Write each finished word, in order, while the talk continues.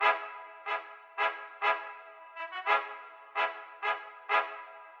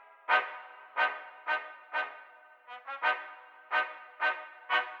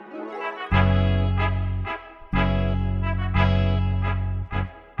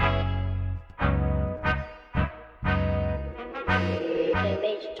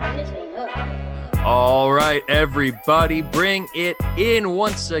All right, everybody, bring it in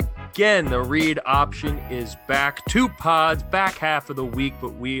once again. The read option is back. 2 pods, back half of the week,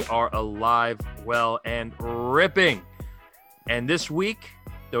 but we are alive, well, and ripping. And this week,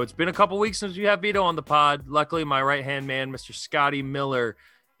 though it's been a couple weeks since we have Vito on the pod, luckily my right-hand man, Mr. Scotty Miller,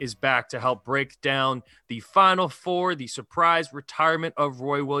 is back to help break down the Final Four, the surprise retirement of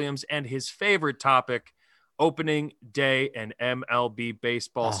Roy Williams, and his favorite topic, opening day and MLB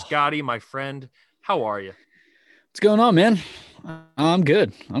baseball. Scotty, my friend, how are you? What's going on, man? I'm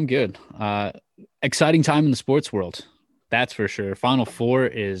good. Exciting time in the sports world. That's for sure. Final Four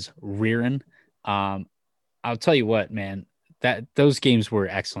is rearing. I'll tell you what, man, those games were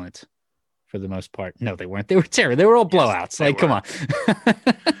excellent for the most part. No, they weren't. They were terrible. They were all blowouts. Yes, come on.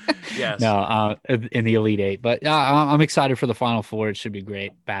 Yes. No, in the Elite Eight. But I'm excited for the Final Four. It should be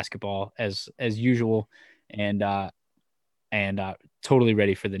great. Basketball as usual. And totally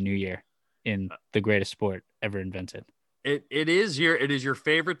ready for the new year in the greatest sport ever invented. It is your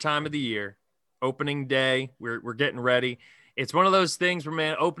favorite time of the year. Opening day. We're getting ready. It's one of those things where,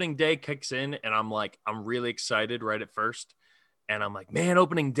 man, opening day kicks in and I'm really excited right at first. And I'm like, man,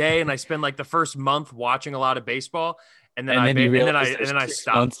 opening day. And I spend like the first month watching a lot of baseball. And then I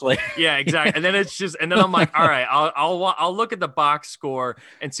stop. Yeah, exactly. And then I'm like, all right, I'll look at the box score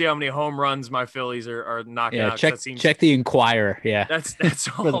and see how many home runs my Phillies are knocking out. Check the Inquirer. Yeah, that's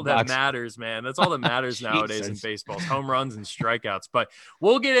all that matters, man. That's all that matters nowadays in baseball, home runs and strikeouts. But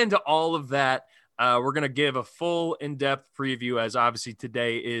we'll get into all of that. We're gonna give a full in-depth preview, as obviously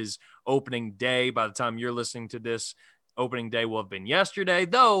today is opening day. By the time you're listening to this, opening day will have been yesterday,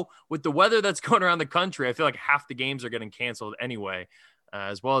 though with the weather that's going around the country, I feel like half the games are getting canceled anyway,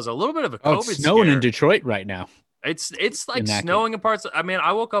 as well as a little bit of a COVID it's snowing scare. In Detroit right now. It's like snowing in parts. I mean,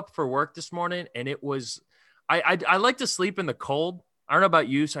 I woke up for work this morning and it was, I like to sleep in the cold. I don't know about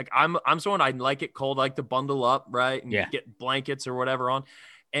you. So like I'm someone, I like it cold. I like to bundle up, right? And get blankets or whatever on.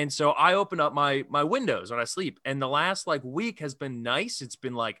 And so I open up my windows when I sleep. And the last like week has been nice. It's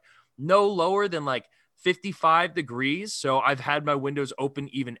been like no lower than like 55 degrees. So I've had my windows open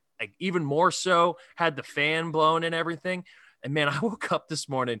even more so, had the fan blown and everything. And man, I woke up this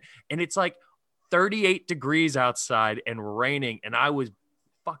morning and it's like 38 degrees outside and raining. And I was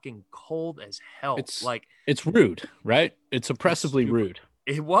fucking cold as hell. It's rude, right? It's oppressively rude.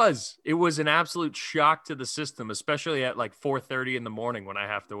 It was an absolute shock to the system, especially at like 4:30 in the morning when I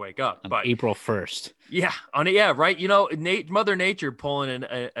have to wake up. But April 1st. Yeah. Right. You know, Mother Nature pulling in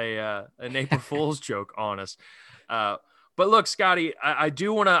an April Fool's joke on us. But look, Scotty, I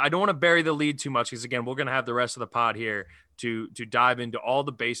don't want to bury the lead too much because again, we're going to have the rest of the pod here to dive into all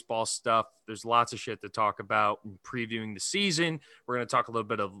the baseball stuff. There's lots of shit to talk about and previewing the season. We're going to talk a little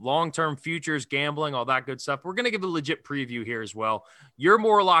bit of long-term futures, gambling, all that good stuff. We're going to give a legit preview here as well. You're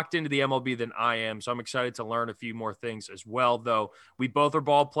more locked into the MLB than I am, so I'm excited to learn a few more things as well, though we both are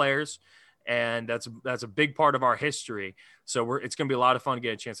ball players, and that's a big part of our history. So it's going to be a lot of fun to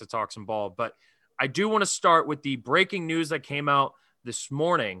get a chance to talk some ball. But I do want to start with the breaking news that came out this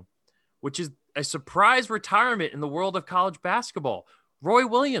morning, which is a surprise retirement in the world of college basketball. Roy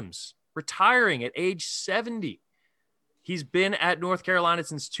Williams retiring at age 70. He's been at North Carolina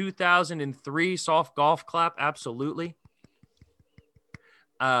since 2003. Soft golf clap. Absolutely.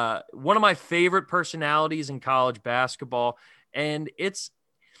 One of my favorite personalities in college basketball. And it's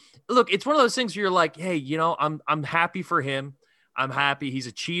one of those things where you're like, hey, you know, I'm happy for him. I'm happy he's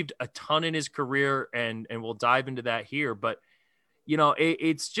achieved a ton in his career and we'll dive into that here. But you know,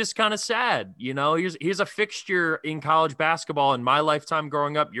 it's just kind of sad. You know, here's a fixture in college basketball in my lifetime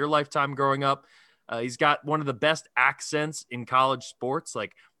growing up, your lifetime growing up. He's got one of the best accents in college sports,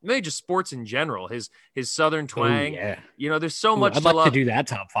 like maybe just sports in general. His Southern twang. Yeah. You know, there's so much. I'd like to do that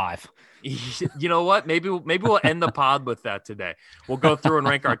top 5. You know what? Maybe we'll end the pod with that today. We'll go through and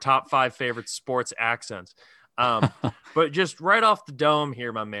rank our top 5 favorite sports accents. But just right off the dome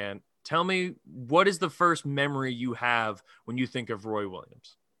here, my man. Tell me, what is the first memory you have when you think of Roy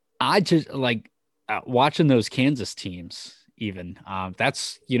Williams? I just like watching those Kansas teams even.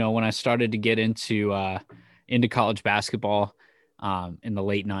 That's, you know, when I started to get into college basketball in the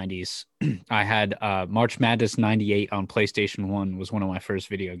late 90s. I had March Madness 98 on PlayStation 1 was one of my first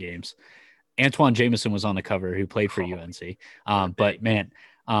video games. Antoine Jameson was on the cover, who played for UNC. But man,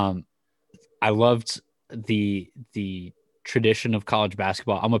 I loved the tradition of college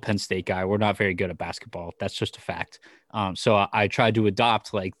basketball. I'm a Penn State guy. We're not very good at basketball. That's just a fact. So I tried to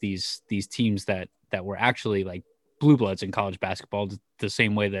adopt like these teams that were actually like blue bloods in college basketball, the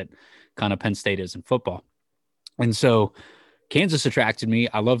same way that kind of Penn State is in football. And so Kansas attracted me.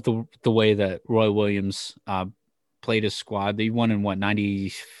 I love the way that Roy Williams played his squad. They won in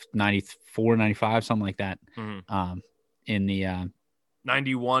 94, 95, something like that. Mm-hmm. In the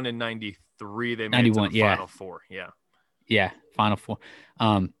 91 and 93, they made 91, it to the Final Four. Yeah, Final Four.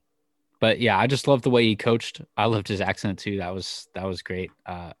 But yeah, I just love the way he coached. I loved his accent too. That was great.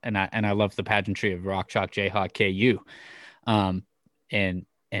 And I love the pageantry of Rock Chalk Jayhawk KU. And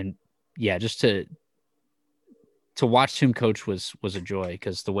yeah, just to watch him coach was a joy,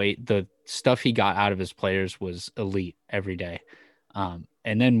 because the way the stuff he got out of his players was elite every day. And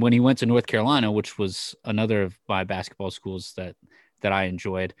then when he went to North Carolina, which was another of my basketball schools that I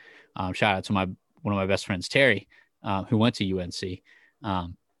enjoyed, shout out to one of my best friends, Terry, who went to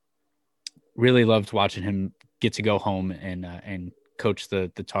UNC. Really loved watching him get to go home and coach the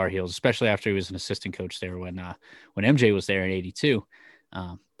Tar Heels, especially after he was an assistant coach there when MJ was there in '82.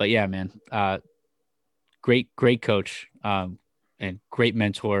 But yeah, man, great coach, and great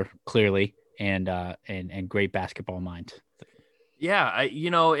mentor, clearly, and great basketball mind. Yeah,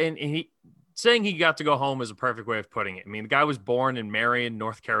 and he saying he got to go home is a perfect way of putting it. I mean, the guy was born in Marion,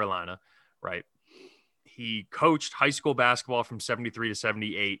 North Carolina, right? He coached high school basketball from 73 to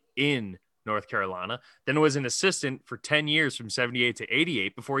 78 in North Carolina, then was an assistant for 10 years from 78 to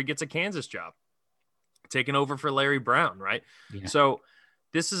 88 before he gets a Kansas job, taking over for Larry Brown, right? Yeah. So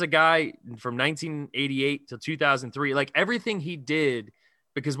this is a guy from 1988 to 2003, like everything he did,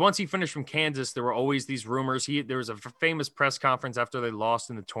 because once he finished from Kansas, there were always these rumors. There was a famous press conference after they lost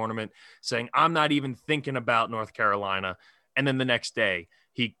in the tournament saying, I'm not even thinking about North Carolina. And then the next day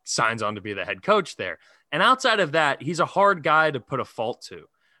he signs on to be the head coach there. And outside of that, he's a hard guy to put a fault to,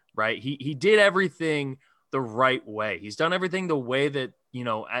 right? He did everything the right way. He's done everything the way that,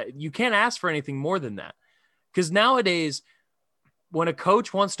 you can't ask for anything more than that. Because nowadays, when a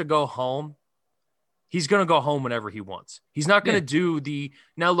coach wants to go home, he's going to go home whenever he wants. He's not going to do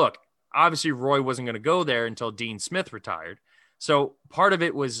now look, obviously Roy wasn't going to go there until Dean Smith retired. So part of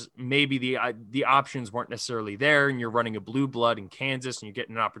it was maybe the options weren't necessarily there, and you're running a blue blood in Kansas and you're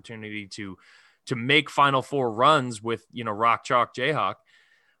getting an opportunity to make Final Four runs with, Rock Chalk Jayhawk.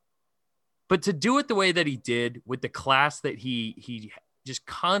 But to do it the way that he did, with the class that he just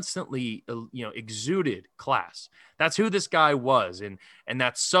constantly, exuded class. That's who this guy was. And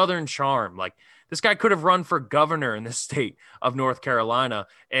that Southern charm, like this guy could have run for governor in the state of North Carolina.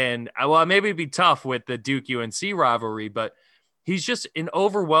 And maybe it'd be tough with the Duke UNC rivalry, but he's just an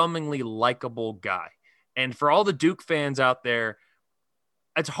overwhelmingly likable guy. And for all the Duke fans out there,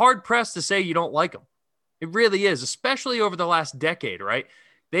 it's hard pressed to say you don't like him. It really is, especially over the last decade, right?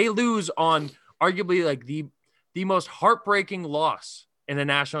 They lose on arguably like the most heartbreaking loss in a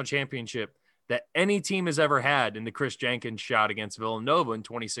national championship that any team has ever had, in the Chris Jenkins shot against Villanova in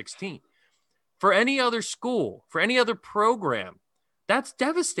 2016. For any other school, for any other program, that's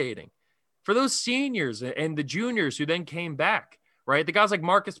devastating. For those seniors and the juniors who then came back, right? The guys like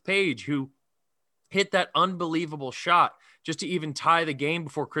Marcus Page, who hit that unbelievable shot just to even tie the game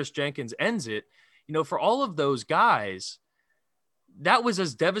before Chris Jenkins ends it. For all of those guys, that was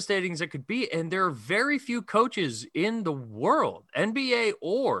as devastating as it could be. And there are very few coaches in the world, NBA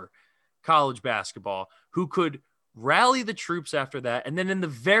or college basketball, who could rally the troops after that. And then in the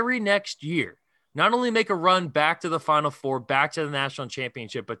very next year, not only make a run back to the Final Four, back to the national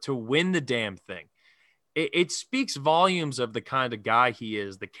championship, but to win the damn thing. It speaks volumes of the kind of guy he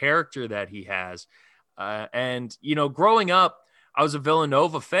is, the character that he has. And growing up, I was a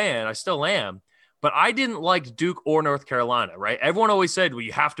Villanova fan. I still am. But I didn't like Duke or North Carolina, right? Everyone always said, well,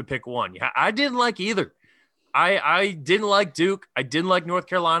 you have to pick one. I didn't like either. I didn't like Duke. I didn't like North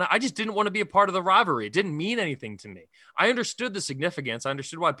Carolina. I just didn't want to be a part of the rivalry. It didn't mean anything to me. I understood the significance. I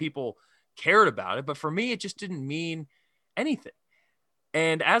understood why people cared about it. But for me, it just didn't mean anything.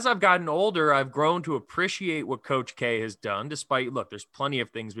 And as I've gotten older, I've grown to appreciate what Coach K has done, despite, look, there's plenty of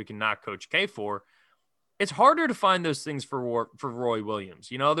things we can knock Coach K for. It's harder to find those things for Roy Williams.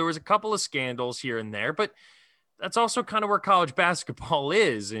 There was a couple of scandals here and there, but that's also kind of where college basketball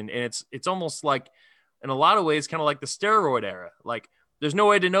is. And it's almost like, in a lot of ways, kind of like the steroid era. Like, there's no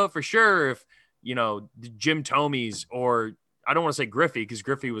way to know for sure if, Jim Tome's, or I don't want to say Griffey, because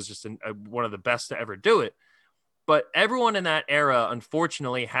Griffey was just one of the best to ever do it. But everyone in that era,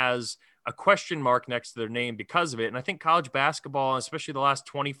 unfortunately, has a question mark next to their name because of it. And I think college basketball, especially the last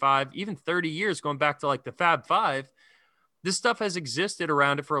 25, even 30 years, going back to like the Fab Five, this stuff has existed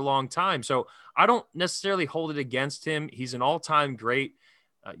around it for a long time. So I don't necessarily hold it against him. He's an all-time great.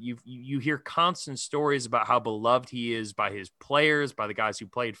 You hear constant stories about how beloved he is by his players, by the guys who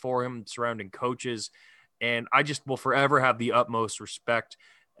played for him, surrounding coaches. And I just will forever have the utmost respect.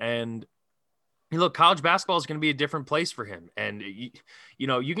 And look, college basketball is going to be a different place for him. And,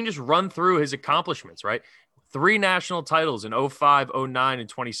 you can just run through his accomplishments, right? 3 national titles in 05, 09, and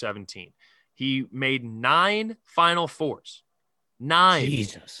 2017. He made 9 Final Fours. 9.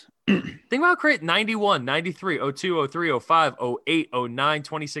 Jesus. Think about create 91, 93, 02, 03, 05, 08, 09,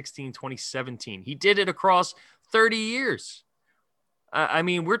 2016, 2017. He did it across 30 years. I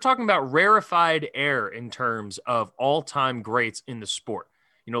mean, we're talking about rarefied air in terms of all-time greats in the sport.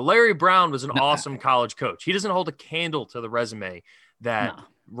 Larry Brown was an awesome college coach. He doesn't hold a candle to the resume that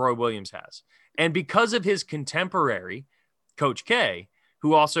Roy Williams has. And because of his contemporary, Coach K,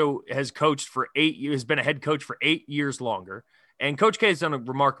 who also has coached for 8 years, has been a head coach for 8 years longer. And Coach K has done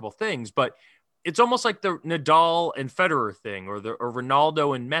remarkable things, but it's almost like the Nadal and Federer thing or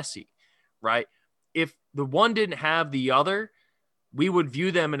Ronaldo and Messi, right? If the one didn't have the other, we would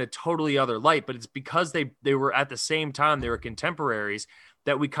view them in a totally other light, but it's because they were at the same time, they were contemporaries,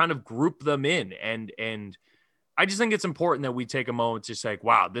 that we kind of group them in. And I just think it's important that we take a moment to say,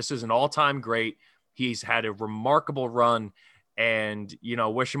 wow, this is an all-time great. He's had a remarkable run, and,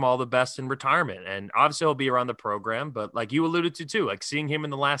 wish him all the best in retirement. And obviously he'll be around the program, but like you alluded to too, like seeing him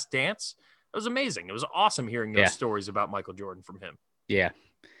in The Last Dance, it was amazing. It was awesome hearing those stories about Michael Jordan from him. Yeah.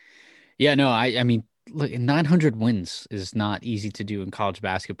 Yeah, no, I mean, look, 900 wins is not easy to do in college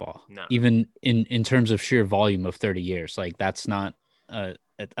basketball. No. Even in terms of sheer volume of 30 years. Like, that's not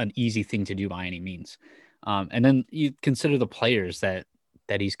an easy thing to do by any means. And then you consider the players that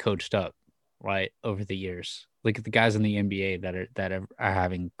he's coached up, right, over the years. Look at the guys in the NBA that are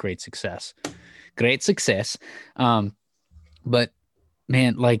having great success. But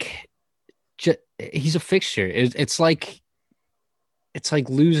man, like, he's a fixture. It's like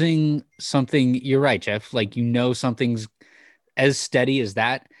losing something. You're right, Jeff. Like, something's as steady as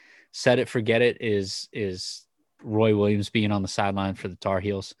that. Set it, forget it is Roy Williams being on the sideline for the Tar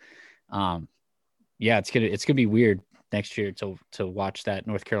Heels. Yeah, it's gonna be weird next year to watch that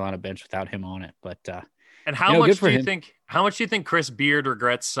North Carolina bench without him on it. But and how much do you think Chris Beard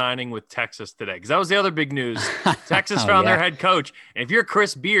regrets signing with Texas today? Because that was the other big news. Texas found their head coach. And if you're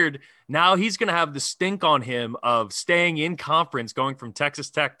Chris Beard, now he's going to have the stink on him of staying in conference, going from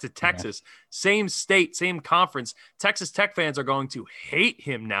Texas Tech to Texas. Same state, same conference. Texas Tech fans are going to hate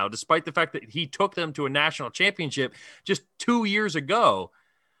him now, despite the fact that he took them to a national championship just 2 years ago.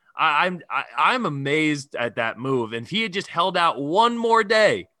 I'm amazed at that move. And if he had just held out one more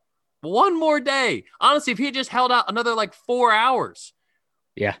day, honestly, if he had just held out another 4 hours,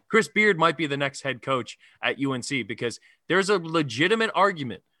 Chris Beard might be the next head coach at UNC, because there's a legitimate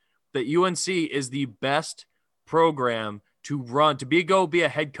argument that UNC is the best program to be a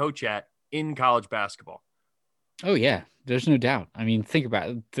head coach at in college basketball. Oh yeah, there's no doubt. I mean, think about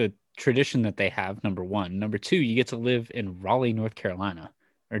it, the tradition that they have. Number one, number two, you get to live in Raleigh, North Carolina.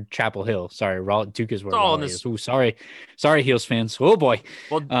 Or Chapel Hill. Sorry, Duke is where Raleigh is. Ooh, sorry, Heels fans. Oh boy.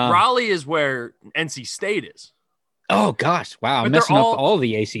 Well, Raleigh is where NC State is. Oh gosh, wow! I'm messing up all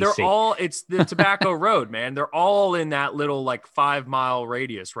the ACC. It's the Tobacco Road, man. They're all in that little 5-mile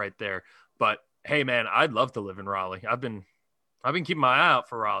radius right there. But hey, man, I'd love to live in Raleigh. I've been keeping my eye out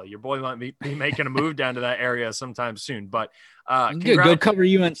for Raleigh. Your boy might be making a move down to that area sometime soon. But go cover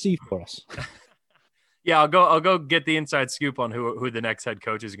UNC for us. Yeah, I'll go get the inside scoop on who the next head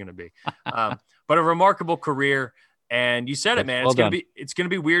coach is going to be. But a remarkable career, and you said it, man. It's gonna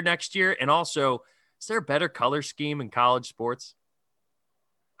be weird next year. And also, is there a better color scheme in college sports?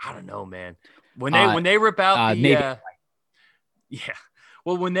 I don't know, man. When they rip out the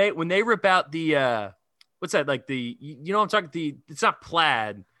when they rip out the what's that, what I'm talking, it's not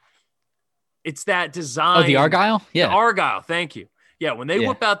plaid. It's that design. Oh, the Argyle? Yeah. The Argyle, thank you. Yeah, when they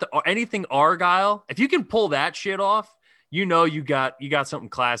whip out anything Argyle, if you can pull that shit off, you got something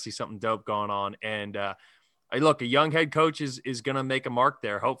classy, something dope going on. And look, a young head coach is going to make a mark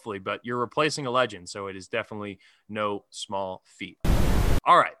there, hopefully, but you're replacing a legend, so it is definitely no small feat.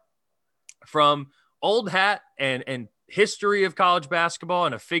 All right. From old hat and history of college basketball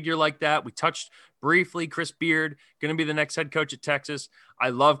and a figure like that, we touched briefly Chris Beard, going to be the next head coach at Texas. I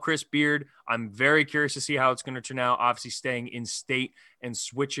love Chris Beard. I'm very curious to see how it's going to turn out, obviously staying in state and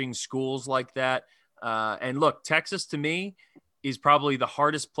switching schools like that. And look, Texas to me is probably the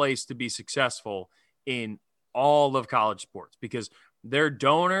hardest place to be successful in all of college sports, because their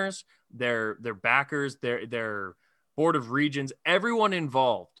donors, their backers, their board of regents, everyone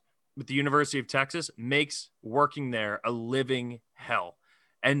involved with the University of Texas makes working there a living hell.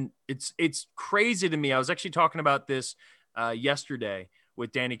 And it's crazy to me. I was actually talking about this yesterday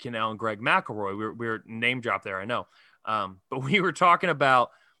with Danny Cannell and Greg McElroy. We were name dropped there, I know. But we were talking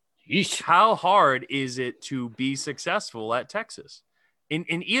about Yeesh. How hard is it to be successful at Texas in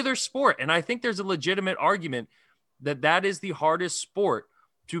either sport? And I think there's a legitimate argument that is the hardest sport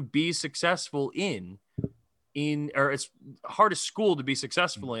to be successful or it's hardest school to be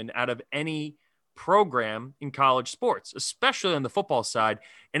successful in out of any program in college sports, especially on the football side.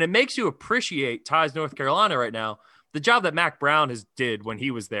 And it makes you appreciate Ty's North Carolina right now, the job that Mac Brown did when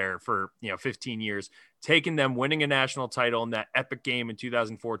he was there for 15 years, taking them, winning a national title in that epic game in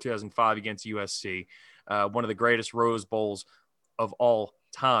 2004, 2005 against USC, one of the greatest Rose Bowls of all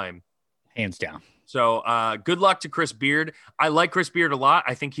time. Hands down. So good luck to Chris Beard. I like Chris Beard a lot.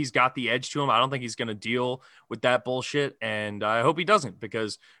 I think he's got the edge to him. I don't think he's going to deal with that bullshit, and I hope he doesn't,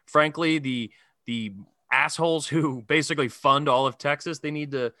 because frankly, the assholes who basically fund all of Texas, they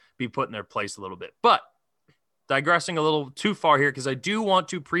need to be put in their place a little bit. But digressing a little too far here, because I do want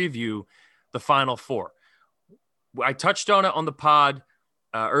to preview the Final Four. I touched on it on the pod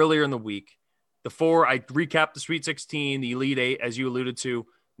earlier in the week. The four, I recapped the Sweet 16, the Elite Eight, as you alluded to.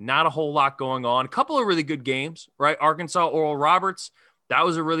 Not a whole lot going on. A couple of really good games, right? Arkansas, Oral Roberts, that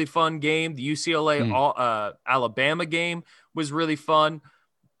was a really fun game. The UCLA Alabama game was really fun.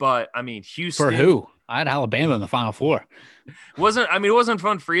 But, I mean, Houston. For who? I had Alabama in the Final Four. It wasn't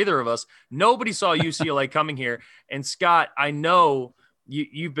fun for either of us. Nobody saw UCLA coming here. And, Scott, I know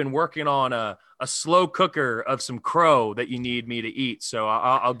you've been working on a slow cooker of some crow that you need me to eat. So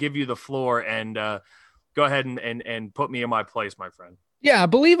I'll give you the floor and go ahead and put me in my place, my friend. Yeah, I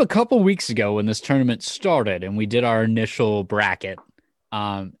believe a couple weeks ago when this tournament started and we did our initial bracket,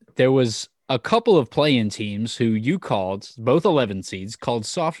 there was a couple of play-in teams who you called, both 11 seeds, called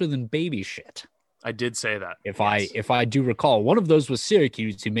softer than baby shit. I did say that. If I do recall, one of those was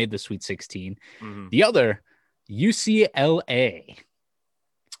Syracuse, who made the Sweet 16. Mm-hmm. The other, UCLA.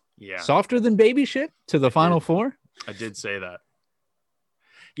 Yeah. Softer than baby shit to the Final Four? I did say that.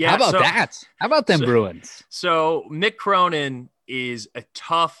 Yeah. How about that? How about them Bruins? So Mick Cronin is a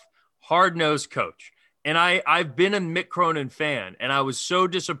tough, hard-nosed coach. And I've been a Mick Cronin fan, and I was so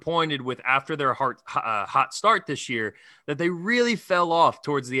disappointed with after their hot start this year that they really fell off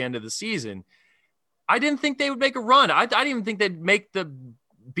towards the end of the season. I didn't think they would make a run. I didn't even think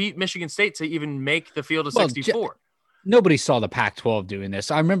they'd beat Michigan State to even make the field of 64. Nobody saw the Pac-12 doing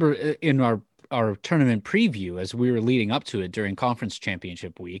this. I remember in our tournament preview as we were leading up to it during conference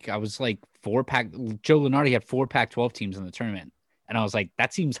championship week, I was like Joe Lunardi had 4 Pac-12 teams in the tournament. And I was like,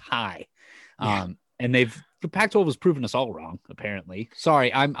 that seems high. Yeah. And the Pac-12 has proven us all wrong, apparently.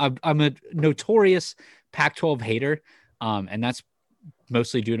 Sorry, I'm a notorious Pac-12 hater. And that's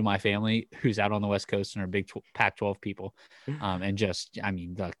mostly due to my family who's out on the West Coast and are big Pac-12 people. And just, I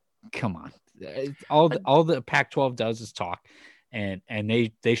mean, come on. All the Pac-12 does is talk, and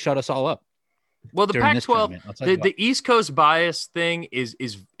they shut us all up. Well, the Pac-12, the East Coast bias thing is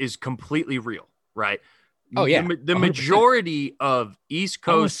completely real, right? Oh yeah, the majority of East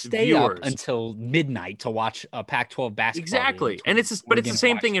Coast stay viewers up until midnight to watch a Pac-12 basketball. Exactly, and it's the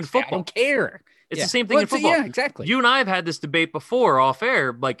same thing in football. I don't care. It's the same thing in football. Yeah, exactly. You and I have had this debate before off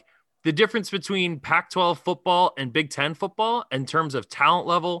air, like the difference between Pac-12 football and Big Ten football in terms of talent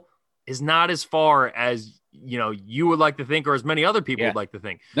level is not as far as you would like to think, or as many other people would like to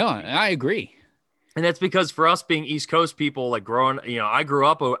think. No, I agree. And that's because for us being East Coast people, like I grew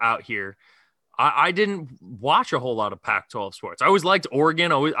up out here. I didn't watch a whole lot of Pac-12 sports. I always liked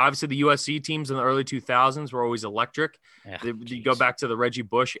Oregon. Obviously, the USC teams in the early 2000s were always electric. You go back to the Reggie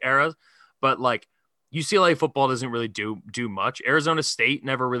Bush era. But, like, UCLA football doesn't really do much. Arizona State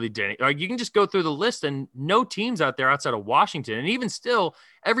never really did. Like, you can just go through the list, and no teams out there outside of Washington. And even still,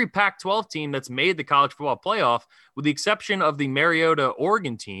 every Pac-12 team that's made the college football playoff, with the exception of the Mariota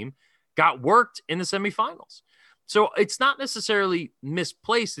Oregon team, got worked in the semifinals. So it's not necessarily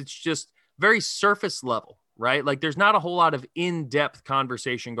misplaced. It's just very surface level, right? Like there's not a whole lot of in-depth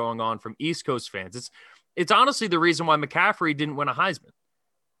conversation going on from East Coast fans. It's honestly the reason why McCaffrey didn't win a Heisman,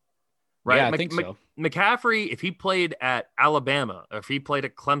 right? Yeah, I think so. McCaffrey, if he played at Alabama, or if he played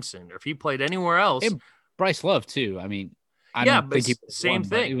at Clemson, or if he played anywhere else, and Bryce Love too. I mean, I don't think he same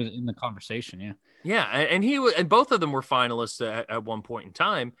thing. He was in the conversation, yeah. Yeah, and he was, and both of them were finalists at one point in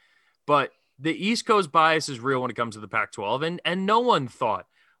time. But the East Coast bias is real when it comes to the Pac-12, and no one thought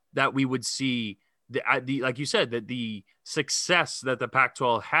that we would see the like you said, that the success that the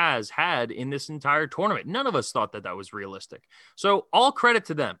Pac-12 has had in this entire tournament. None of us thought that was realistic. So all credit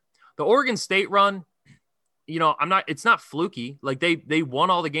to them. The Oregon State run, it's not fluky. Like they won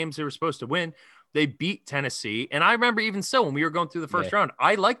all the games they were supposed to win. They beat Tennessee. And I remember even so, when we were going through the first round,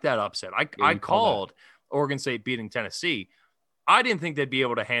 I liked that upset. I called Oregon State beating Tennessee. I didn't think they'd be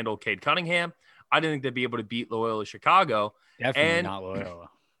able to handle Cade Cunningham. I didn't think they'd be able to beat Loyola Chicago. Definitely not Loyola.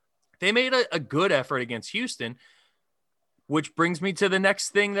 They made a good effort against Houston, which brings me to the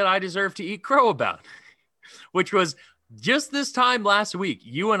next thing that I deserve to eat crow about, which was just this time last week,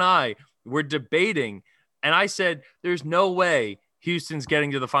 you and I were debating, and I said, there's no way Houston's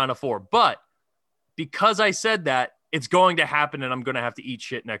getting to the Final Four. But because I said that, it's going to happen, and I'm going to have to eat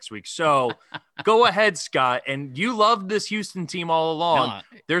shit next week. So go ahead, Scott. And you loved this Houston team all along. No,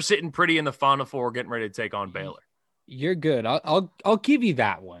 they're sitting pretty in the Final Four, getting ready to take on Baylor. You're good. I'll give you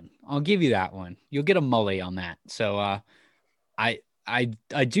that one. I'll give you that one. You'll get a mully on that. So I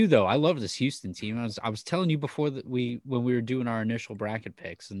do though. I love this Houston team. I was telling you before that when we were doing our initial bracket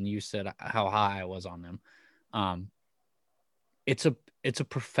picks, and you said how high I was on them. It's a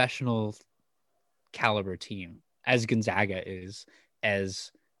professional caliber team, as Gonzaga is,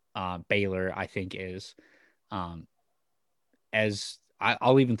 as Baylor I think is, as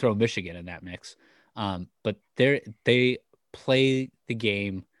I'll even throw Michigan in that mix. But they play the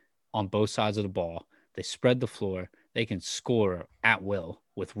game on both sides of the ball. They spread the floor. They can score at will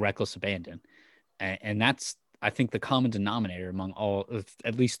with reckless abandon. And that's, I think, the common denominator among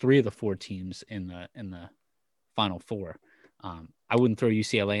at least 3 of the 4 teams in the Final Four. I wouldn't throw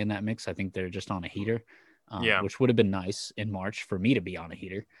UCLA in that mix. I think they're just on a heater, which would have been nice in March for me to be on a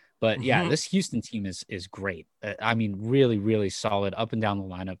heater. But yeah, this Houston team is great. I mean, really, really solid up and down the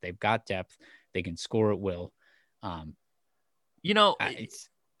lineup. They've got depth. They can score at will. The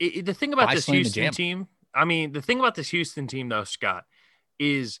thing about this Houston team, the thing about this Houston team, though, Scott,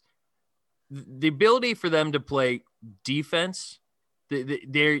 is the ability for them to play defense.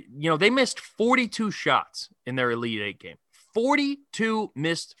 They missed 42 shots in their Elite Eight game, 42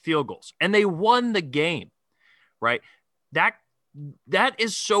 missed field goals, and they won the game, right? That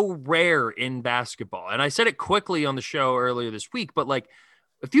is so rare in basketball. And I said it quickly on the show earlier this week, but like,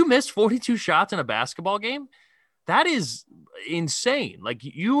 if you miss 42 shots in a basketball game, that is insane. Like,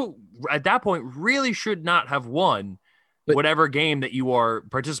 you, at that point, really should not have won whatever game that you are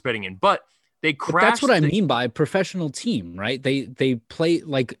participating in. But they crashed. But that's what I mean by professional team, right? They play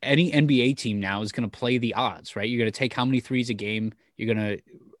like any NBA team now is going to play the odds, right? You're going to take how many threes a game. You're going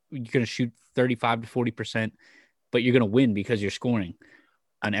to shoot 35 to 40%, but you're going to win because you're scoring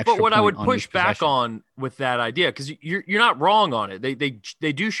an extra. But what I would push back on with that idea, because you're not wrong on it.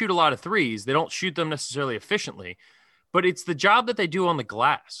 They do shoot a lot of threes. They don't shoot them necessarily efficiently, but it's the job that they do on the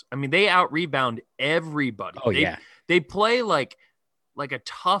glass. I mean, they out rebound everybody. They play like a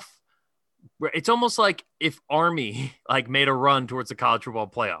tough. It's almost like if Army like made a run towards the college football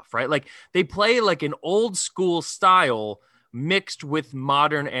playoff, right? Like, they play like an old school style mixed with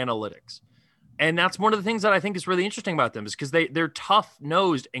modern analytics. And that's one of the things that I think is really interesting about them, is because they're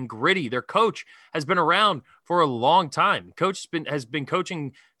tough-nosed and gritty. Their coach has been around for a long time. Coach has been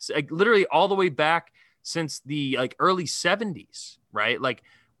coaching literally all the way back since the early 70s, right? Like,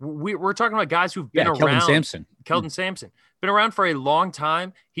 we're talking about guys who've been around. Keldon Sampson. Been around for a long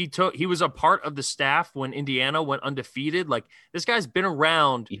time. He was a part of the staff when Indiana went undefeated. Like, this guy's been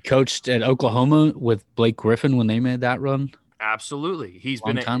around. He coached at Oklahoma with Blake Griffin when they made that run. Absolutely. He's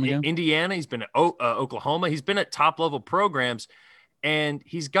been at Indiana. He's been at Oklahoma. He's been at top level programs, and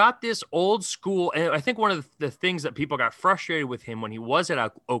he's got this old school. And I think one of the things that people got frustrated with him when he was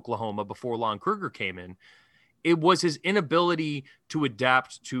at Oklahoma before Lon Kruger came in, it was his inability to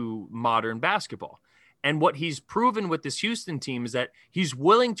adapt to modern basketball. And what he's proven with this Houston team is that he's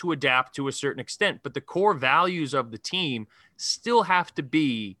willing to adapt to a certain extent, but the core values of the team still have to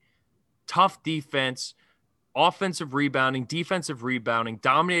be tough defense, offensive rebounding, defensive rebounding,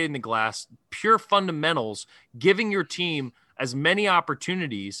 dominating the glass, pure fundamentals, giving your team as many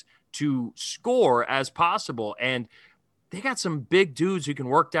opportunities to score as possible. And they got some big dudes who can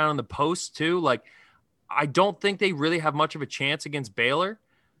work down in the post too. Like, I don't think they really have much of a chance against Baylor,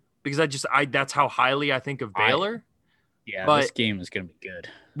 because that's how highly I think of Baylor. This game is going to be good.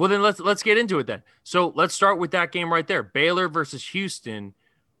 Well, then let's get into it then. So let's start with that game right there. Baylor versus Houston.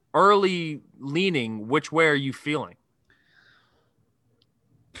 Early leaning, which way are you feeling?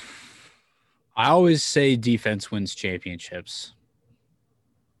 I always say defense wins championships.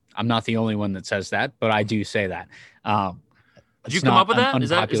 I'm not the only one that says that, but I do say that. Did you come up with that? Is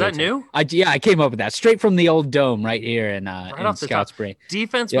that new? I came up with that straight from the old dome right here in Scottsbury.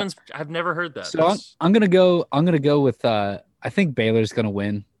 Defense wins. I've never heard that. So I'm gonna go with. I think Baylor's gonna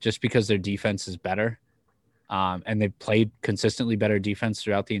win just because their defense is better. And they've played consistently better defense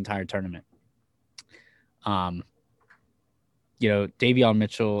throughout the entire tournament. Davion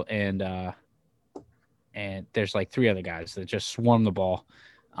Mitchell and there's like 3 other guys that just swarm the ball.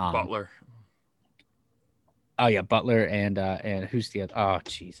 Butler. Oh yeah, Butler and who's the other? Oh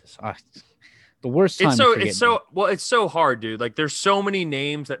Jesus, The worst time to forget it's so hard, dude. Like there's so many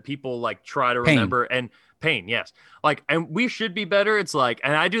names that people like try to Payne. remember, and Payne, yes. Like, and we should be better. It's like,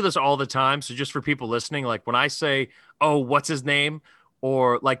 and I do this all the time. So just for people listening, like when I say, oh, what's his name?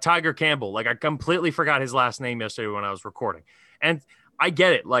 Or like Tiger Campbell, like I completely forgot his last name yesterday when I was recording. And I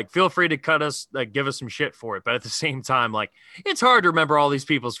get it. Like, feel free to cut us, like, give us some shit for it. But at the same time, like, it's hard to remember all these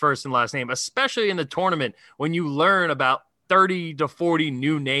people's first and last name, especially in the tournament when you learn about 30 to 40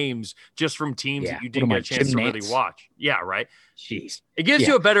 new names just from teams that you didn't get a chance to really watch. Yeah, right. Jeez. It gives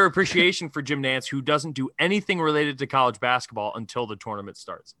you a better appreciation for Jim Nantz, who doesn't do anything related to college basketball until the tournament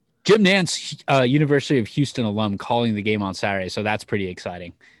starts. Jim Nantz, University of Houston alum, calling the game on Saturday, so that's pretty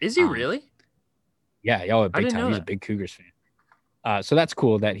exciting. Is he really? Yeah, y'all are big time. He's a big Cougars fan. So that's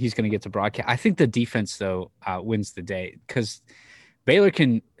cool that he's going to get to broadcast. I think the defense, though, wins the day because Baylor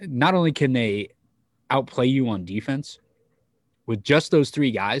can not only can they outplay you on defense with just those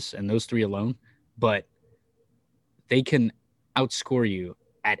three guys and those three alone, but they can outscore you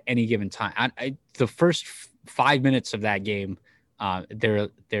at any given time. The first 5 minutes of that game, their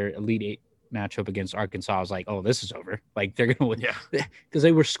Elite Eight matchup against Arkansas, I was like, oh, this is over. Like they're gonna win. Yeah. Because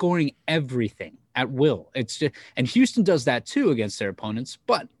they were scoring everything at will. It's just, and Houston does that too against their opponents,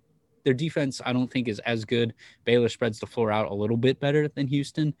 but their defense I don't think is as good. Baylor spreads the floor out a little bit better than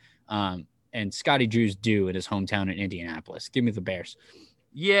Houston. And Scotty Drew's due at his hometown in Indianapolis. Give me the Bears.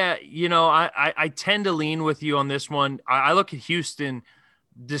 Yeah, I tend to lean with you on this one. I look at Houston,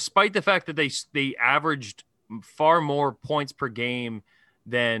 despite the fact that they averaged far more points per game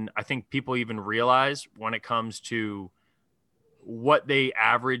than I think people even realize when it comes to what they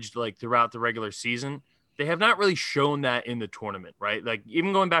averaged like throughout the regular season. They have not really shown that in the tournament, right? Like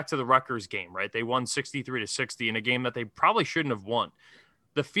even going back to the Rutgers game, right? They won 63-60 in a game that they probably shouldn't have won.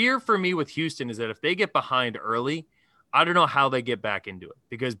 The fear for me with Houston is that if they get behind early, I don't know how they get back into it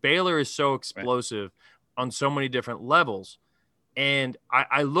because Baylor is so explosive on so many different levels. And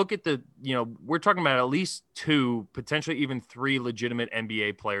I look at we're talking about at least 2, potentially even 3 legitimate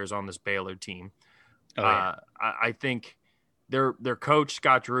NBA players on this Baylor team. Oh, yeah. I think their coach,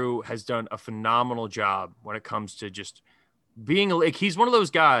 Scott Drew, has done a phenomenal job when it comes to just being like, he's one of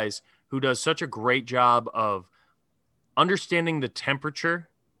those guys who does such a great job of understanding the temperature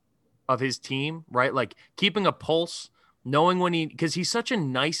of his team, right? Like keeping a pulse, knowing because he's such a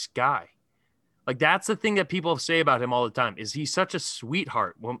nice guy. Like that's the thing that people say about him all the time is he's such a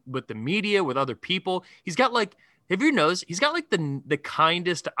sweetheart with the media, with other people. He's got like, have you noticed? He's got like the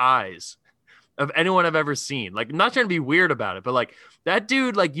kindest eyes of anyone I've ever seen. Like I'm not trying to be weird about it, but like that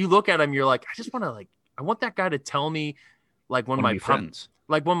dude, like you look at him, you're like, I just want to I want that guy to tell me like when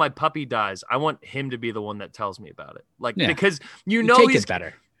my puppy dies, I want him to be the one that tells me about it. Like, because he's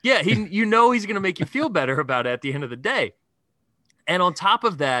better. Yeah. He's going to make you feel better about it at the end of the day. And on top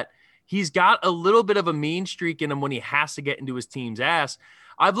of that, he's got a little bit of a mean streak in him when he has to get into his team's ass.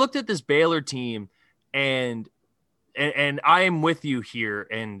 I've looked at this Baylor team and I am with you here.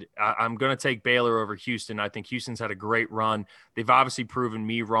 And I'm going to take Baylor over Houston. I think Houston's had a great run. They've obviously proven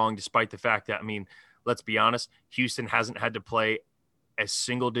me wrong, despite the fact that, let's be honest, Houston hasn't had to play a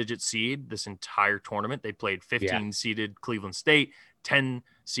single-digit seed this entire tournament. They played 15-seeded Cleveland State,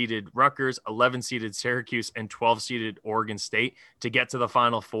 10-seeded Rutgers, 11-seeded Syracuse, and 12-seeded Oregon State to get to the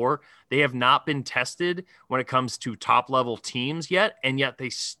Final Four. They have not been tested when it comes to top-level teams yet, and yet they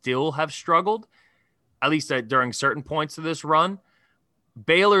still have struggled, at least during certain points of this run.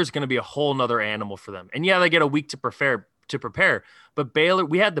 Baylor is going to be a whole nother animal for them. And, they get a week to prepare. But Baylor,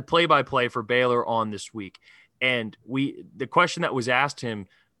 we had the play-by-play for Baylor on this week. And the question that was asked him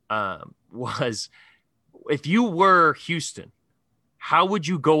was, if you were Houston, how would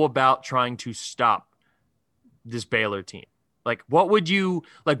you go about trying to stop this Baylor team? Like, what's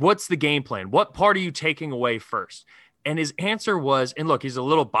the game plan? What part are you taking away first? And his answer was, and look, he's a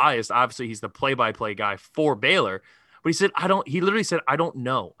little biased. Obviously, he's the play-by-play guy for Baylor. But he said, he literally said, I don't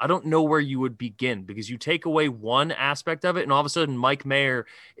know. I don't know where you would begin because you take away one aspect of it. And all of a sudden Mike Mayer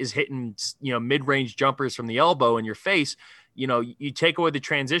is hitting, mid-range jumpers from the elbow in your face. You take away the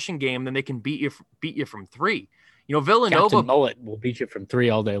transition game, then they can beat you from 3. Villanova Captain Mullet will beat you from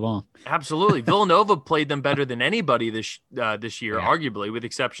 3 all day long. Absolutely. Villanova played them better than anybody this year, arguably, with the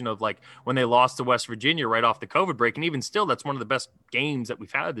exception of like when they lost to West Virginia right off the COVID break. And even still, that's one of the best games that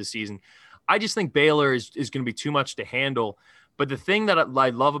we've had this season. I just think Baylor is going to be too much to handle. But the thing that I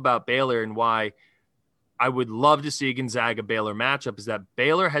love about Baylor and why I would love to see a Gonzaga-Baylor matchup is that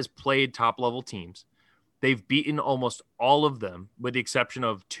Baylor has played top-level teams. They've beaten almost all of them with the exception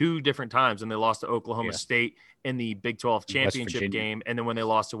of 2 different times when they lost to Oklahoma State in the Big 12 championship game and then when they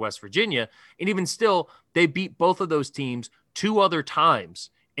lost to West Virginia. And even still, they beat both of those teams 2 other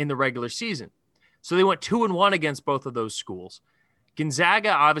times in the regular season. So they went 2-1 against both of those schools.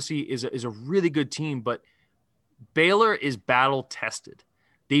 Gonzaga obviously is a really good team, but Baylor is battle tested.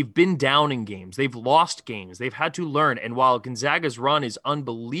 They've been down in games. They've lost games. They've had to learn. And while Gonzaga's run is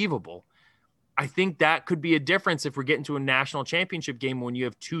unbelievable, I think that could be a difference if we're getting to a national championship game when you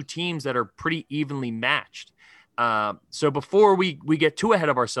have two teams that are pretty evenly matched. So before we get too ahead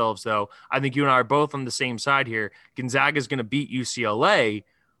of ourselves, though, I think you and I are both on the same side here. Gonzaga is going to beat UCLA.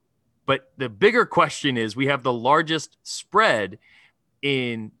 But the bigger question is we have the largest spread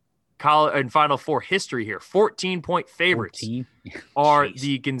in college and Final Four history here. 14-point favorites 14? are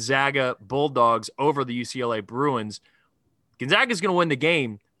the Gonzaga Bulldogs over the UCLA Bruins. Gonzaga is going to win the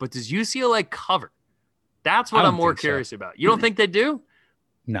game, but does UCLA cover? That's what I'm more curious about. You don't think they do?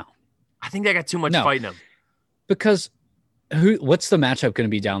 No. I think they got too much fighting them. Because what's the matchup going to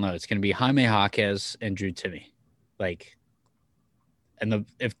be down low? It's going to be Jaime Jaquez and Drew Timme.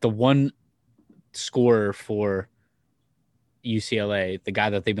 If the one scorer for UCLA, the guy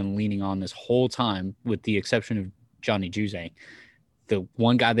that they've been leaning on this whole time, with the exception of Johnny Juzang, the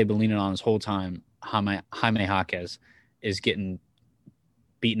one guy they've been leaning on this whole time, Jaime Jaquez, is getting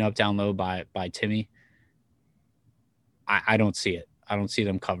beaten up down low by Timme. I don't see it. I don't see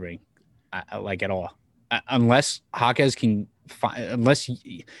them covering at all. Unless Jaquez can find,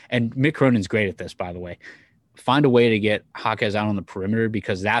 and Mick Cronin's great at this, by the way, find a way to get Jaquez out on the perimeter,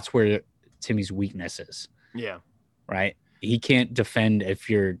 because that's where Timmy's weakness is. Yeah. Right. He can't defend if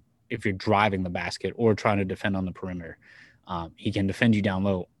you're driving the basket or trying to defend on the perimeter. He can defend you down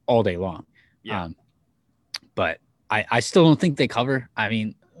low all day long. Yeah. But I still don't think they cover. I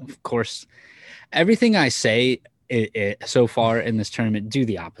mean, of course, everything I say so far in this tournament, do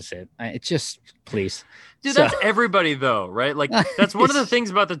the opposite. It's just, please. Dude, that's everybody though, right? Like that's one of the things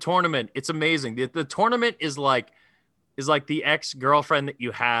about the tournament. It's amazing. The tournament is like the ex-girlfriend that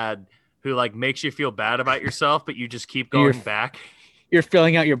you had who like makes you feel bad about yourself, but you just keep going back. You're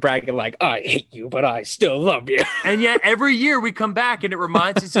filling out your bracket like, I hate you, but I still love you. And yet every year we come back and it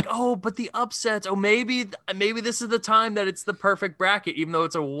reminds us, like, oh, but the upsets. Oh, maybe this is the time that it's the perfect bracket, even though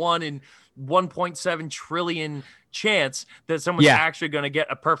it's a 1 in 1.7 trillion chance that someone's actually going to get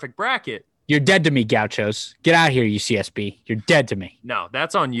a perfect bracket. You're dead to me, Gauchos. Get out of here, UCSB. You're dead to me. No,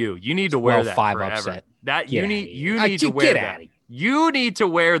 that's on you. You need to wear that forever. Upset. You need to wear that. You need to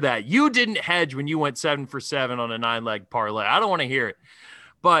wear that. You didn't hedge when you went 7 for 7 on a 9-leg parlay. I don't want to hear it.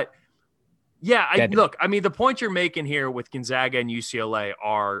 But yeah, look, I mean, the point you're making here with Gonzaga and UCLA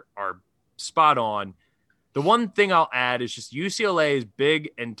are spot on. The one thing I'll add is just UCLA is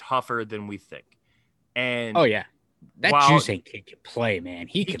big and tougher than we think. And oh yeah, that Juzang kid can play, man.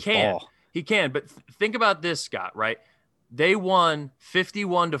 He can ball. He can. But think about this, Scott. Right? They won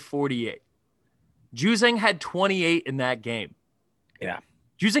 51-48. Juzang had 28 in that game. Yeah.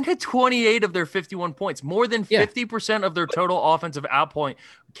 Juzang had 28 of their 51 points. More than 50% of their total offensive outpoint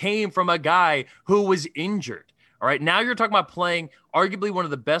came from a guy who was injured. All right. Now you're talking about playing arguably one of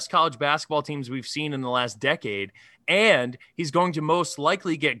the best college basketball teams we've seen in the last decade. And he's going to most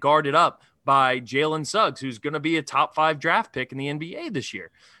likely get guarded up by Jalen Suggs, who's going to be a top 5 draft pick in the NBA this year.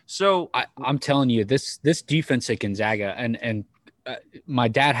 So I'm telling you, this defense at Gonzaga, and my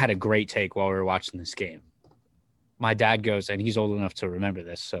dad had a great take while we were watching this game. My dad goes, and he's old enough to remember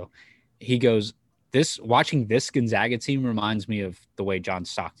this. So he goes, watching this Gonzaga team reminds me of the way John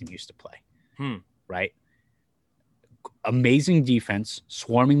Stockton used to play. Right? Amazing defense,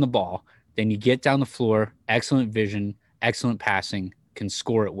 swarming the ball. Then you get down the floor, excellent vision, excellent passing, can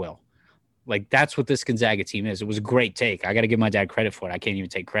score at will. Like that's what this Gonzaga team is. It was a great take. I got to give my dad credit for it. I can't even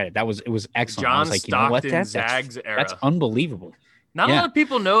take credit. It was excellent. John I was like, Stockton, you know what? Zags era. That's unbelievable. Not a lot of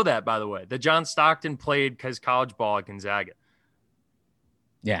people know that, by the way, that John Stockton played his college ball at Gonzaga.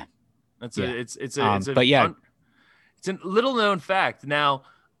 Yeah. It's a little known fact. Now,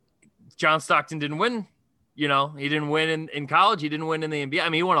 John Stockton didn't win. You know, he didn't win in college. He didn't win in the NBA. I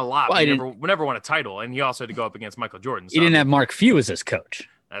mean, he won a lot. Well, he never won a title, and he also had to go up against Michael Jordan. So, he didn't have Mark Few as his coach.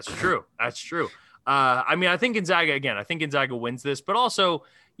 That's true. I mean, I think Gonzaga wins this, but also,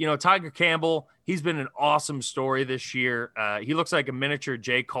 you know, Tiger Campbell, he's been an awesome story this year. He looks like a miniature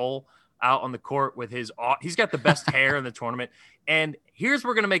J. Cole out on the court with he's got the best hair in the tournament. And here's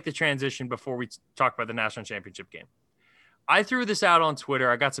where we're going to make the transition before we talk about the national championship game. I threw this out on Twitter.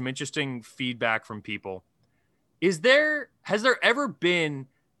 I got some interesting feedback from people. Has there ever been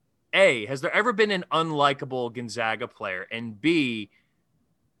an unlikable Gonzaga player? And B,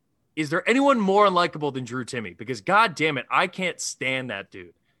 is there anyone more unlikable than Drew Timme? Because God damn it, I can't stand that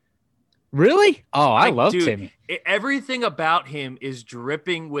dude. Really? Oh, I love Timme. Everything about him is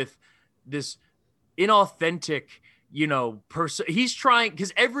dripping with this inauthentic he's trying,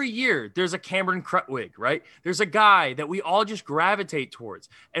 because every year there's a Cameron Krutwig, right? There's a guy that we all just gravitate towards.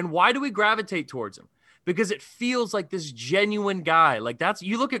 And why do we gravitate towards him? Because it feels like this genuine guy. Like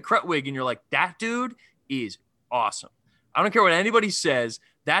you look at Krutwig and you're like, that dude is awesome. I don't care what anybody says.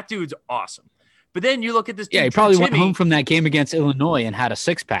 That dude's awesome. But then you look at this dude. Yeah, he probably went home from that game against Illinois and had a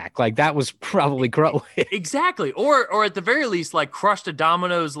 6-pack. Like that was probably Krutwig. Exactly. Or at the very least, like crushed a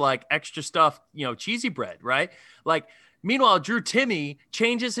Domino's, like extra stuffed, cheesy bread, right? Like, meanwhile, Drew Timme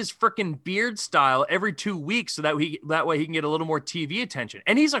changes his freaking beard style every 2 weeks so that way he can get a little more TV attention.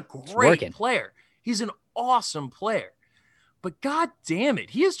 And he's a great player. He's an awesome player. But God damn it,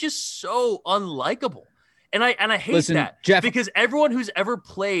 he is just so unlikable. And I hate that, Jeff, because everyone who's ever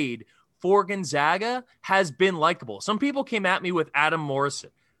played for Gonzaga has been likable. Some people came at me with Adam Morrison.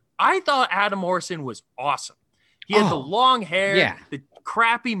 I thought Adam Morrison was awesome. He had the long hair, the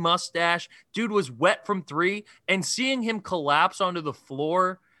crappy mustache. Dude was wet from 3. And seeing him collapse onto the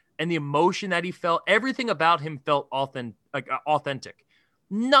floor and the emotion that he felt, everything about him felt authentic.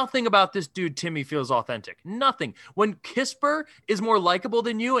 Nothing about this dude, Timme, feels authentic. Nothing. When Kisper is more likable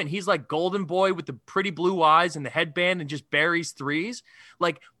than you and he's like golden boy with the pretty blue eyes and the headband and just buries threes,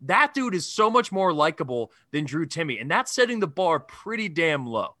 like that dude is so much more likable than Drew Timme. And that's setting the bar pretty damn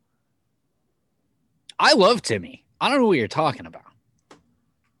low. I love Timme. I don't know what you're talking about.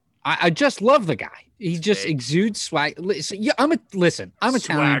 I just love the guy. He just exudes swag. I'm Italian.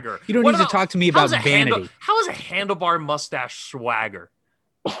 Swagger. You don't need to talk to me about vanity. How is a handlebar mustache swagger?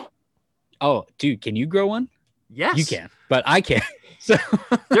 Oh, dude, can you grow one? Yes. You can, but I can't. So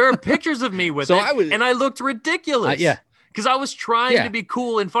there are pictures of me with it, and I looked ridiculous. Because I was trying to be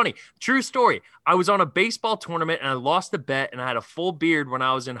cool and funny. True story. I was on a baseball tournament, and I lost a bet, and I had a full beard when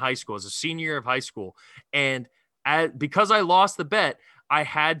I was in high school. As a senior year of high school. And because I lost the bet, I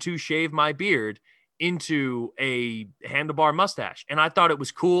had to shave my beard into a handlebar mustache. And I thought it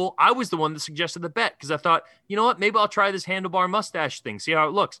was cool. I was the one that suggested the bet because I thought, you know what, maybe I'll try this handlebar mustache thing, see how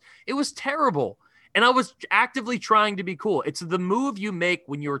it looks. It was terrible. And I was actively trying to be cool. It's the move you make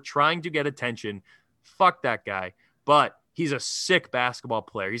when you're trying to get attention. Fuck that guy. But he's a sick basketball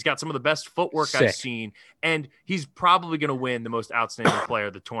player. He's got some of the best footwork I've seen. And he's probably going to win the most outstanding player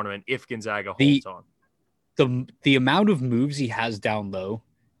of the tournament if Gonzaga holds on. The amount of moves he has down low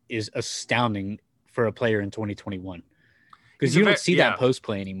is astounding for a player in 2021, because you don't see that post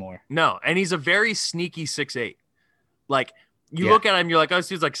play anymore. No, and he's a very sneaky 6'8". Like you look at him, you're like, oh, this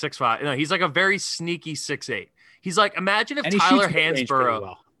dude's like 6'5". No, he's like a very sneaky 6'8". He's like, imagine if Tyler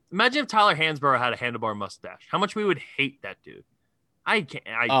Hansborough had a handlebar mustache. How much we would hate that dude. I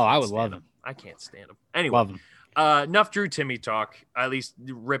would love him. I can't stand him. Anyway, love him. Enough Drew Timme talk. At least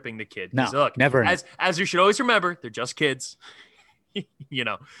ripping the kid. No, look, never. As you should always remember, they're just kids.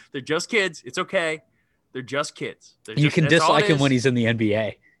 They're just kids. It's okay. They're just kids. You can dislike him when he's in the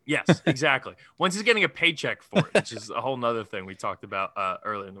NBA. Yes, exactly. Once he's getting a paycheck for it, which is a whole nother thing we talked about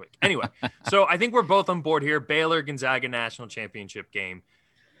earlier in the week. Anyway, so I think we're both on board here. Baylor Gonzaga national championship game.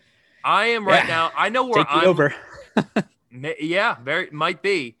 I am right now. I know where I'm over. Might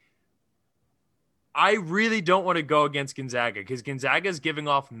be. I really don't want to go against Gonzaga because Gonzaga is giving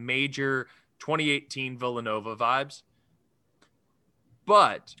off major 2018 Villanova vibes.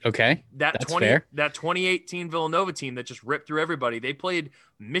 But that 2018 Villanova team that just ripped through everybody, they played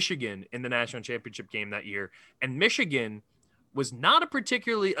Michigan in the national championship game that year. And Michigan was not a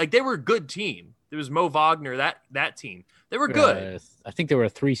particularly they were a good team. There was Mo Wagner, that team. They were good. I think they were a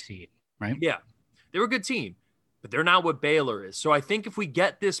 3 seed, right? Yeah. They were a good team, but they're not what Baylor is. So I think if we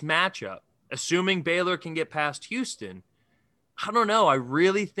get this matchup, assuming Baylor can get past Houston, I don't know. I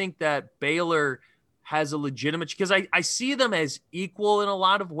really think that Baylor has a legitimate, because I see them as equal in a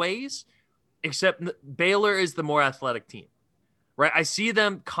lot of ways, except Baylor is the more athletic team, right? I see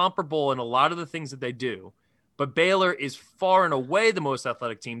them comparable in a lot of the things that they do, but Baylor is far and away the most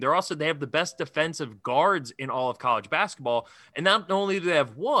athletic team. They have the best defensive guards in all of college basketball. And not only do they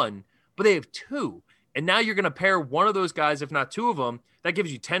have one, but they have 2. And now you're going to pair one of those guys, if not 2 of them, that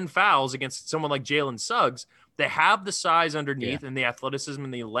gives you 10 fouls against someone like Jalen Suggs. They have the size underneath and the athleticism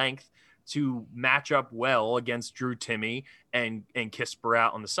and the length to match up well against Drew Timme and Kisper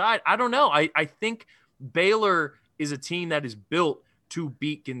out on the side. I don't know. I think Baylor is a team that is built to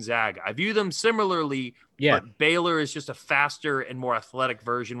beat Gonzaga. I view them similarly, but Baylor is just a faster and more athletic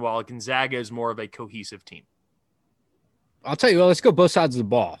version, while Gonzaga is more of a cohesive team. I'll tell you, let's go both sides of the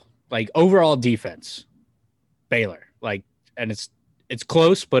ball. Like overall defense, Baylor, and it's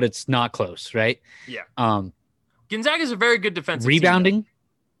close, but it's not close, right? Yeah. Gonzaga is a very good defensive rebounding. Team,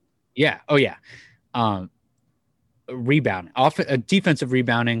 yeah. Oh yeah. Rebounding, defensive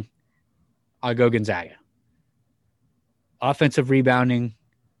rebounding. I'll go Gonzaga. Offensive rebounding.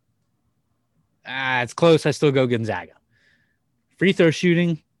 It's close. I still go Gonzaga. Free throw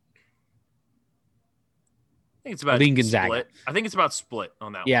shooting. I think it's about split. I think it's about split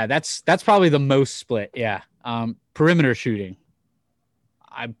on that one. Yeah, that's probably the most split. Yeah. Perimeter shooting.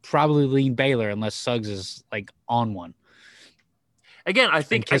 I probably lean Baylor unless Suggs is like on one. Again, I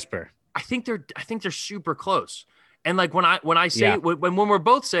think Kisper. I think they're super close. And like when I say when we're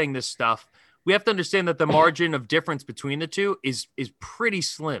both saying this stuff, we have to understand that the margin of difference between the two is pretty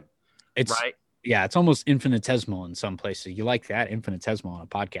slim. It's right. Yeah, it's almost infinitesimal in some places. You like that infinitesimal on a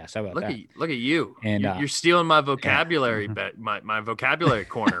podcast? How about that? Look at you. And you're stealing my vocabulary, my vocabulary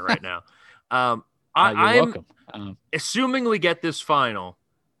corner right now. I'm welcome. Assuming we get this final,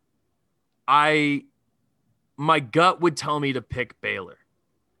 my gut would tell me to pick Baylor,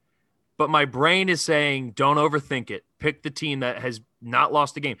 but my brain is saying don't overthink it. Pick the team that has not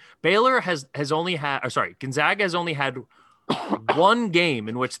lost a game. Gonzaga has only had one game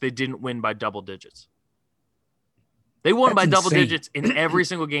in which they didn't win by double digits. They won by double digits in every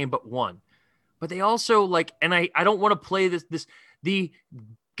single game but one. But they also and I don't want to play the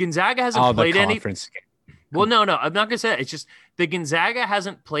Gonzaga hasn't played any. Well, no, I'm not going to say that. It's just the Gonzaga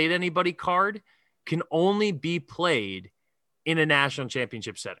hasn't played anybody card can only be played in a national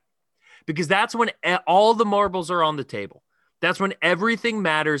championship setting, because that's when all the marbles are on the table. That's when everything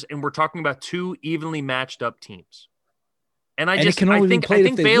matters, and we're talking about two evenly matched up teams. And I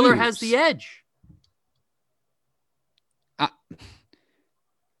think Baylor has the edge.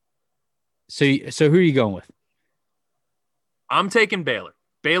 So who are you going with? I'm taking Baylor.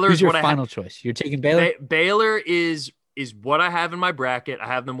 Who's your final choice? You're taking Baylor? Baylor is what I have in my bracket. I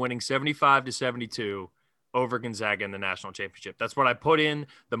have them winning 75-72 over Gonzaga in the national championship. That's what I put in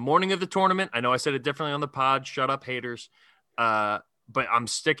the morning of the tournament. I know I said it differently on the pod. Shut up, haters. But I'm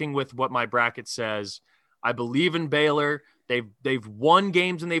sticking with what my bracket says. I believe in Baylor. They've won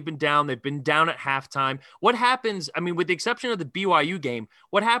games and they've been down. They've been down at halftime. What happens? I mean, with the exception of the BYU game,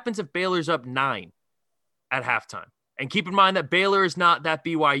 what happens if Baylor's up 9 at halftime? And keep in mind that Baylor is not that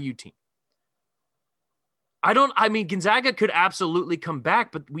BYU team. Gonzaga could absolutely come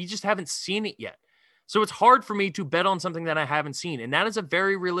back, but we just haven't seen it yet. So it's hard for me to bet on something that I haven't seen. And that is a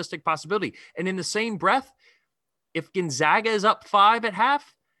very realistic possibility. And in the same breath, if Gonzaga is up 5 at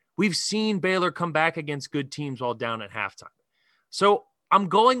half, we've seen Baylor come back against good teams while down at halftime. So I'm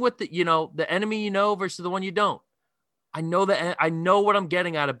going with the enemy versus the one you don't. I know what I'm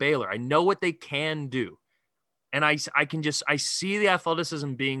getting out of Baylor. I know what they can do. And I see the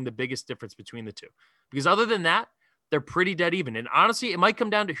athleticism being the biggest difference between the two. Because other than that, they're pretty dead even. And honestly, it might come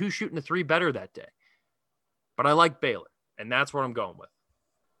down to who's shooting the three better that day. But I like Baylor, and that's what I'm going with.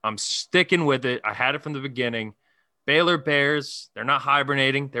 I'm sticking with it. I had it from the beginning. Baylor Bears, they're not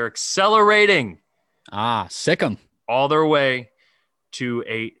hibernating. They're accelerating. Sick 'em. All their way to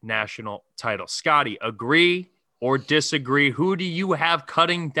a national title. Scotty, agree or disagree? Who do you have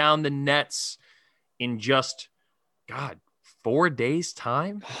cutting down the nets in just, 4 days'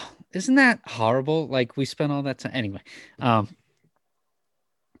 time? Isn't that horrible? Like, we spent all that time. Anyway,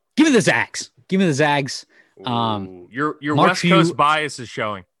 give me the Zags. Your West Coast bias is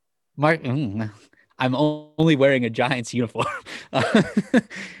showing. I'm only wearing a Giants uniform.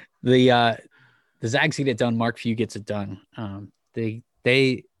 The Zags get it done. Mark Few gets it done.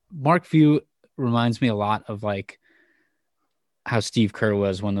 Mark Few reminds me a lot of like how Steve Kerr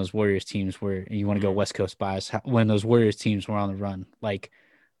was when those Warriors teams were, you want to go West Coast bias, when those Warriors teams were on the run. Like,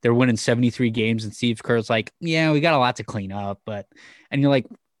 they're winning 73 games and Steve Kerr's like, yeah, we got a lot to clean up, and you're like,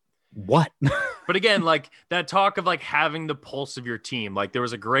 what? But again, like that talk of like having the pulse of your team. Like, there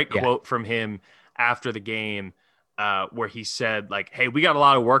was a great quote from him after the game where he said like, hey, we got a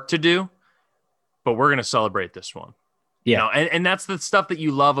lot of work to do, but we're going to celebrate this one. Yeah. And that's the stuff that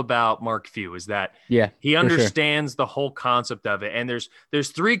you love about Mark Few, is that he understands the whole concept of it. And there's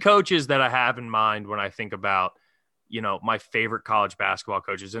 3 coaches that I have in mind when I think about, my favorite college basketball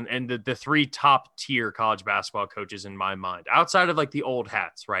coaches and the 3 top tier college basketball coaches in my mind, outside of like the old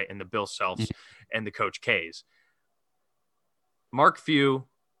hats, right? And the Bill Selfs and the Coach K's. Mark Few,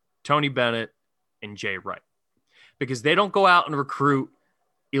 Tony Bennett, and Jay Wright, because they don't go out and recruit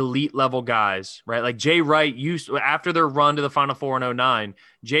elite level guys, right? Like Jay Wright after their run to the Final Four in 2009,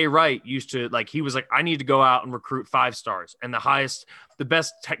 Jay Wright used to he was like, I need to go out and recruit 5 stars and the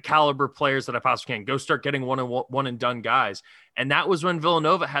best caliber players that I possibly can. Go start getting one and done guys. And that was when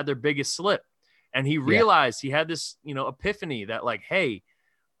Villanova had their biggest slip. And he realized he had this, epiphany that like, hey,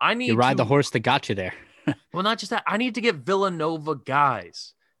 I need to ride the horse that got you there. Well, not just that. I need to get Villanova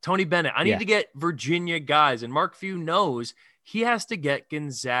guys. Tony Bennett. I need to get Virginia guys. And Mark Few knows he has to get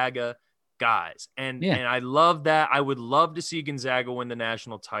Gonzaga guys. And I love that. I would love to see Gonzaga win the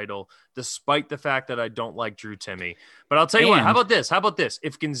national title, despite the fact that I don't like Drew Timme. But I'll tell you what, how about this?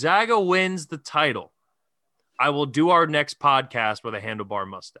 If Gonzaga wins the title, I will do our next podcast with a handlebar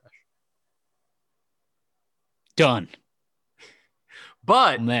mustache. Done.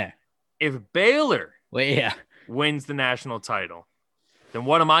 But if Baylor wins the national title, then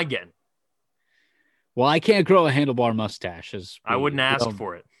what am I getting? Well, I can't grow a handlebar mustache. I wouldn't ask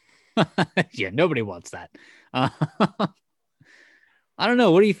for it. Yeah, nobody wants that. I don't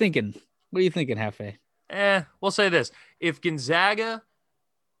know. What are you thinking? Hefe? We'll say this. If Gonzaga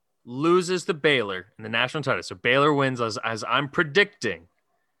loses to Baylor in the national title, so Baylor wins as I'm predicting,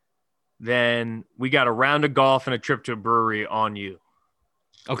 then we got a round of golf and a trip to a brewery on you.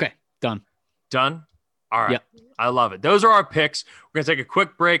 Okay, done? All right. Yep. I love it. Those are our picks. We're going to take a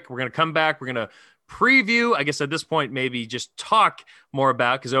quick break. We're going to come back. We're going to preview, I guess at this point, maybe just talk more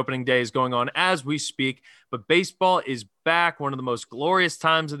about, because opening day is going on as we speak, but baseball is back, one of the most glorious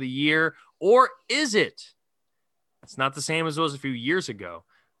times of the year. Or is it? It's not the same as it was a few years ago,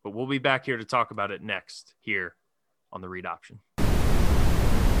 but we'll be back here to talk about it next here on the Read Option.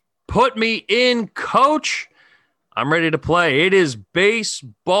 Put me in, coach. I'm ready to play. It is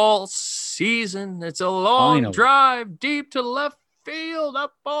baseball season. It's a long drive deep to left field.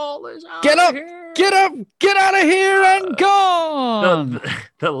 That ball is out of here. Get out of here and gone.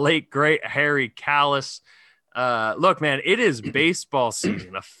 The late, great Harry Callis. Look, man, it is baseball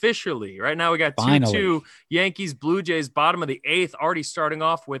season officially. Right now we got 2-2. Yankees, Blue Jays, bottom of the 8th, already starting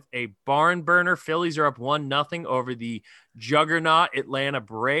off with a barn burner. Phillies are up 1-0 over the juggernaut Atlanta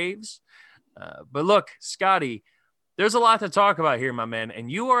Braves. But look, Scotty, there's a lot to talk about here, my man, and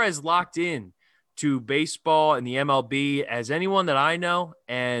you are as locked in to baseball and the MLB as anyone that I know,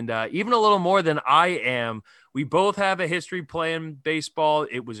 and even a little more than I am. We both have a history playing baseball.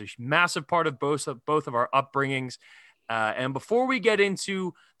 It was a massive part of both of our upbringings. And before we get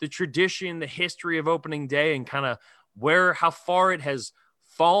into the tradition, the history of opening day, and kind of how far it has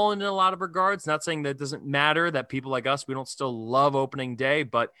fallen in a lot of regards, not saying that it doesn't matter that people like us, we don't still love opening day,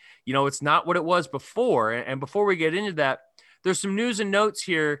 but it's not what it was before. And before we get into that, there's some news and notes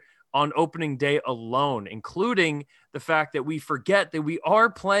here on opening day alone, including the fact that we forget that we are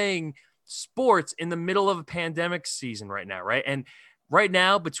playing sports in the middle of a pandemic season right now, right? And right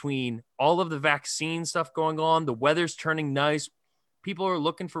now, between all of the vaccine stuff going on, the weather's turning nice, people are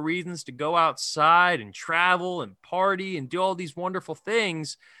looking for reasons to go outside and travel and party and do all these wonderful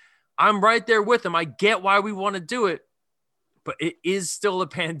things. I'm right there with them. I get why we want to do it, but it is still a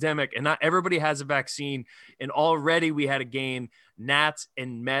pandemic, and not everybody has a vaccine. And already we had a game, Nats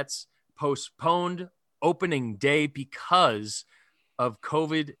and Mets, postponed opening day because of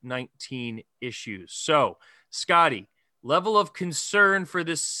COVID-19 issues. So, Scotty, level of concern for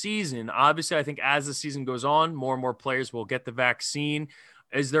this season. Obviously, I think as the season goes on, more and more players will get the vaccine.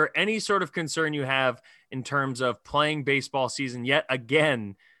 Is there any sort of concern you have in terms of playing baseball season yet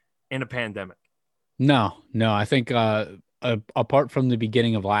again in a pandemic? No. I think apart from the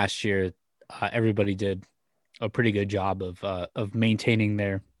beginning of last year, everybody did a pretty good job of maintaining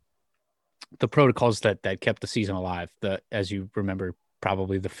the protocols that kept the season alive. As you remember,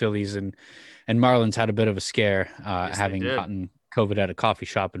 probably the Phillies and Marlins had a bit of a scare, having gotten COVID at a coffee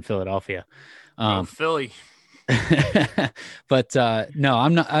shop in Philadelphia. Philly. But no,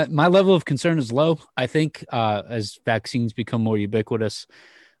 I'm not. My level of concern is low. I think as vaccines become more ubiquitous,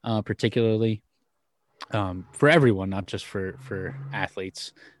 particularly for everyone, not just for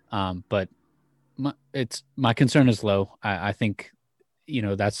athletes, but my concern is low. I think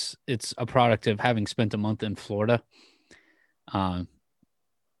it's a product of having spent a month in Florida.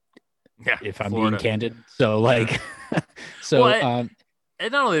 If I'm being candid. So and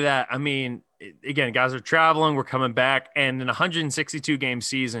not only that, I mean, again, guys are traveling, we're coming back, and in a 162 game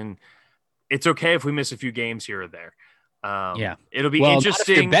season, it's okay if we miss a few games here or there. It'll be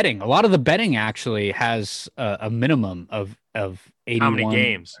interesting. A lot of the betting actually has a minimum of 81, how many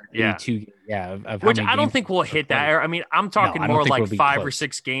games? 82, which I don't think we'll hit that. I mean, I'm talking more like 5 or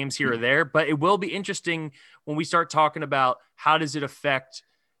 6 games here or there, but it will be interesting when we start talking about how does it affect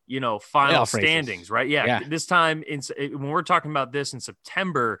final standings, right? Yeah. This time when we're talking about this in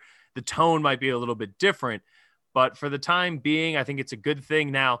September, the tone might be a little bit different, but for the time being, I think it's a good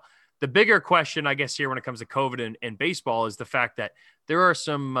thing. Now, the bigger question, I guess, here when it comes to COVID and baseball is the fact that there are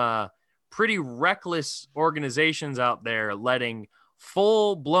some pretty reckless organizations out there letting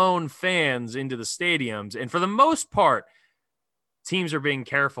full-blown fans into the stadiums. And for the most part, teams are being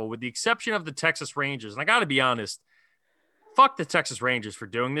careful, with the exception of the Texas Rangers. And I got to be honest, fuck the Texas Rangers for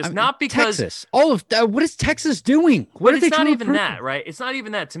doing this. Not because Texas, all of that. What is Texas doing? What are they trying to improve? It's not even that, right? It's not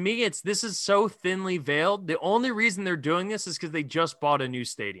even that. To me, this is so thinly veiled. The only reason they're doing this is because they just bought a new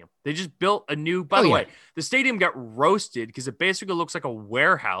stadium. They just built a new. By the way, the stadium got roasted because it basically looks like a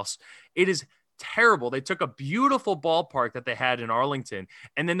warehouse. It is terrible. They took a beautiful ballpark that they had in Arlington,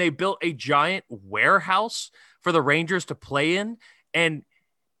 and then they built a giant warehouse for the Rangers to play in. And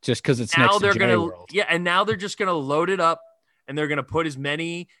just because it's now next they're to gonna, World. yeah, and now they're just gonna load it up. And they're going to put as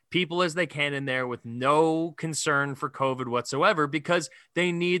many people as they can in there with no concern for COVID whatsoever because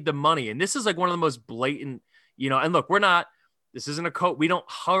they need the money. And this is like one of the most blatant, and look, this isn't we don't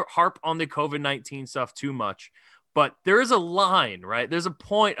harp on the COVID-19 stuff too much, but there is a line, right? There's a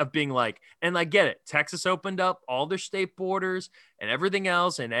point of being like, and I get it. Texas opened up all their state borders and everything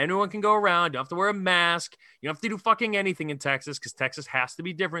else, and anyone can go around. You don't have to wear a mask. You don't have to do fucking anything in Texas because Texas has to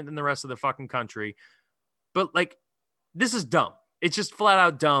be different than the rest of the fucking country. But like, this is dumb. It's just flat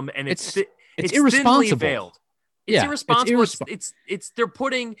out dumb, and it's irresponsible. Veiled. It's irresponsible. It's they're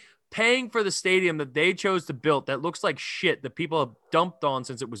paying for the stadium that they chose to build that looks like shit that people have dumped on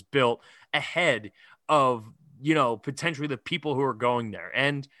since it was built ahead of potentially the people who are going there.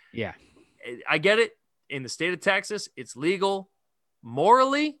 And yeah, I get it. In the state of Texas, it's legal.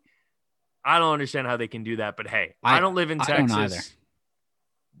 Morally, I don't understand how they can do that. But hey, I don't live in Texas. I don't either.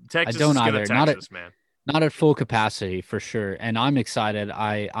 Texas I don't is either. Texas, man. Not at full capacity for sure. And I'm excited.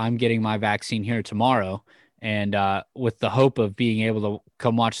 I'm getting my vaccine here tomorrow. And with the hope of being able to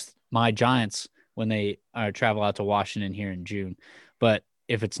come watch my Giants when they travel out to Washington here in June. But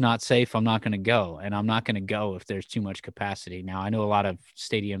if it's not safe, I'm not going to go. And I'm not going to go if there's too much capacity. Now, I know a lot of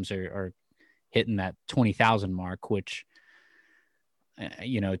stadiums are hitting that 20,000 mark, which,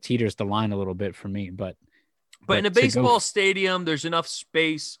 teeters the line a little bit for me. But in a baseball stadium, there's enough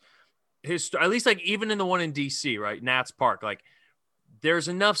space. At least like even in the one in DC, right? Nats Park, like there's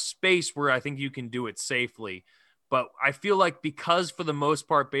enough space where I think you can do it safely. But I feel like because for the most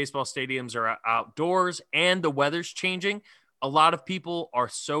part, baseball stadiums are outdoors and the weather's changing, a lot of people are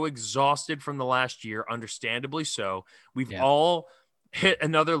so exhausted from the last year, understandably so. We've all hit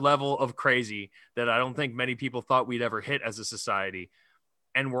another level of crazy that I don't think many people thought we'd ever hit as a society.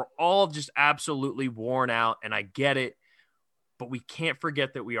 And we're all just absolutely worn out. And I get it. But we can't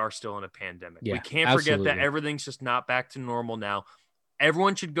forget that we are still in a pandemic. Yeah, we can't forget that everything's just not back to normal now.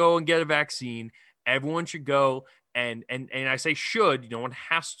 Everyone should go and get a vaccine. Everyone should go and I say should, no one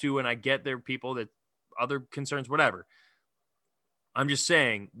has to. And I get there are people that other concerns, whatever. I'm just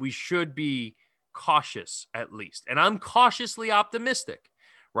saying we should be cautious at least. And I'm cautiously optimistic,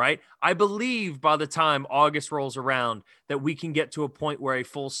 right? I believe by the time August rolls around that we can get to a point where a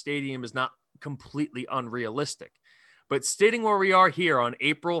full stadium is not completely unrealistic. But sitting where we are here on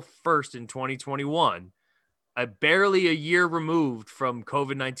April 1st in 2021, barely a year removed from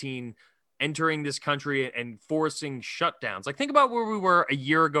COVID-19 entering this country and forcing shutdowns. Like, think about where we were a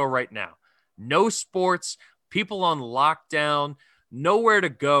year ago right now. No sports, people on lockdown, nowhere to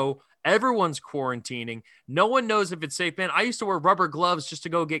go. Everyone's quarantining. No one knows if it's safe. Man, I used to wear rubber gloves just to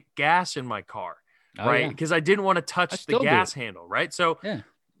go get gas in my car, right? Because I didn't want to touch the gas handle, right? So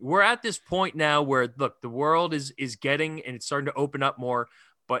we're at this point now where, look, the world is getting and it's starting to open up more.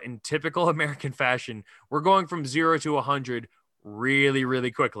 But in typical American fashion, we're going from 0 to 100 really, really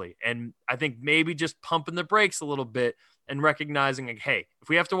quickly. And I think maybe just pumping the brakes a little bit and recognizing, like, hey, if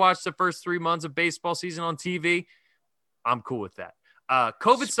we have to watch the first 3 months of baseball season on TV, I'm cool with that.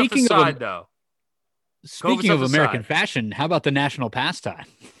 COVID stuff aside, though. Speaking of American fashion, how about the national pastime?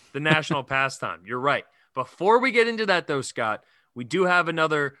 The national pastime. You're right. Before we get into that, though, Scott, we do have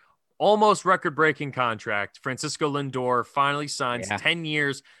another almost record-breaking contract. Francisco Lindor finally signs 10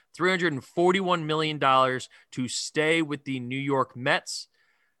 years, $341 million to stay with the New York Mets.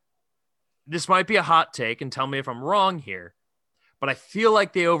 This might be a hot take, and tell me if I'm wrong here, but I feel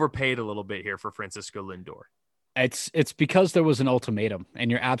like they overpaid a little bit here for Francisco Lindor. It's because there was an ultimatum, and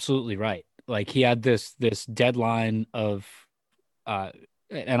you're absolutely right. Like, he had this deadline of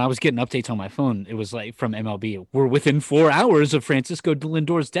and I was getting updates on my phone. It was like from MLB, we're within 4 hours of Francisco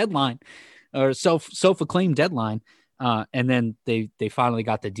Lindor's deadline, or self-acclaimed deadline. And then they finally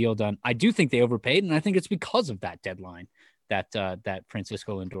got the deal done. I do think they overpaid, and I think it's because of that deadline that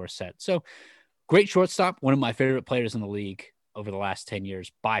Francisco Lindor set. So great shortstop, one of my favorite players in the league over the last 10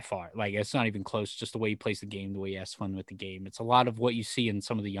 years by far. Like, it's not even close, just the way he plays the game, the way he has fun with the game. It's a lot of what you see in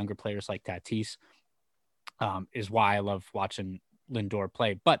some of the younger players like Tatis, is why I love watching Lindor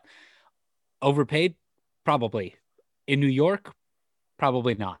play. But overpaid, probably. In New York,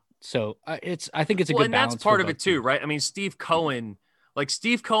 probably not. So I think it's a good balance. And that's part of it too, right? I mean, Steve Cohen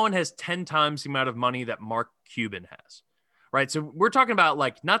has 10 times the amount of money that Mark Cuban has, right? So we're talking about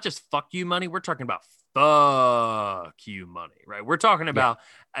like not just fuck you money, we're talking about fuck you money, right? We're talking about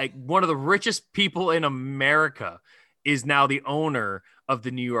one of the richest people in America is now the owner of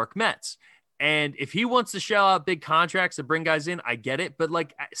the New York Mets. And if he wants to shell out big contracts to bring guys in, I get it. But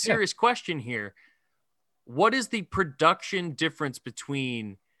like, serious question here. What is the production difference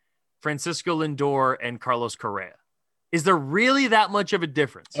between Francisco Lindor and Carlos Correa? Is there really that much of a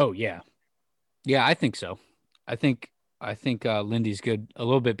difference? Oh, yeah. Yeah, I think so. I think Lindy's good, a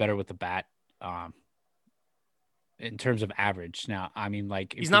little bit better with the bat in terms of average. Now, I mean,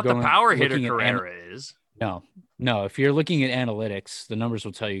 like, he's not the power hitter Correa is. No. If you're looking at analytics, the numbers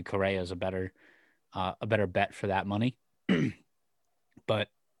will tell you Correa is a better bet for that money. But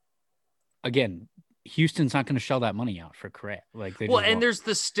again, Houston's not going to shell that money out for Correa. Like, there's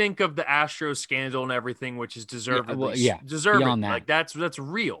the stink of the Astros scandal and everything, which is deservedly deserving. Beyond that. Like that's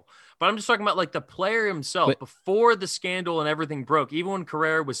real. But I'm just talking about like the player himself before the scandal and everything broke. Even when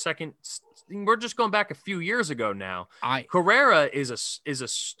Correa was second, we're just going back a few years ago now. Correa is a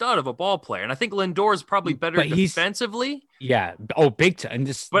stud of a ball player, and I think Lindor is probably better defensively. Yeah. Oh, big time.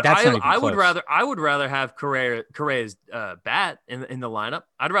 But I would rather have Correa's bat in the lineup.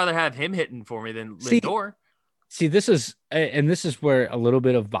 I'd rather have him hitting for me than Lindor. See, this is where a little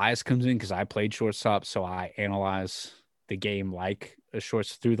bit of bias comes in because I played shortstop, so I analyze the game like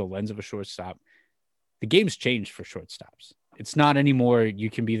through the lens of a shortstop. The game's changed for shortstops. It's not anymore. You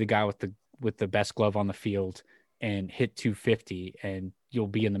can be the guy with the best glove on the field and hit 250 and you'll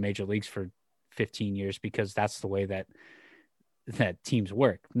be in the major leagues for 15 years because that's the way that teams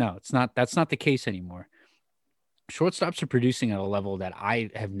work. No, it's not. That's not the case anymore. Shortstops are producing at a level that I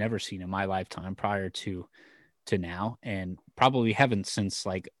have never seen in my lifetime prior to now, and probably haven't since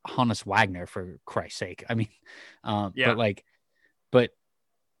like Hannes Wagner, for Christ's sake. I mean, but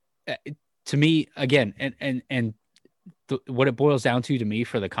to me, again, and what it boils down to me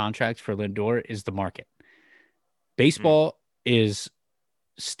for the contract for Lindor is the market. Baseball is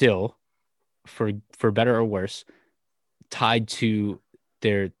still, for better or worse, tied to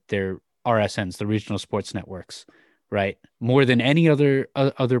their RSNs, the regional sports networks, right? More than any other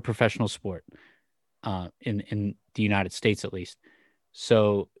professional sport in the United States, at least.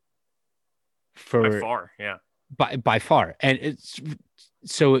 So by far, yeah. By far. And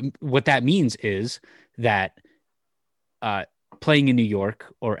what that means is that playing in New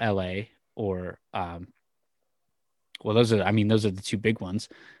York or LA or those are the two big ones.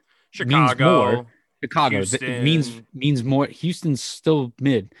 Chicago, Houston. means more. Houston's still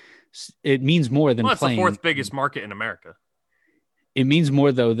mid. It means more than it's playing. The fourth biggest market in America. It means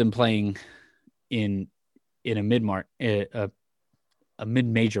more though than playing in a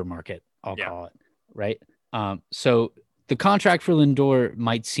mid-major market. I'll call it, right. So the contract for Lindor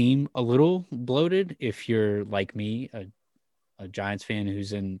might seem a little bloated if you're like me, a Giants fan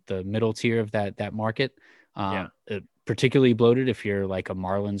who's in the middle tier of that market. Particularly bloated if you're like a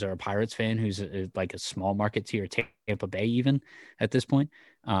Marlins or a Pirates fan who's like a small market tier, Tampa Bay even at this point,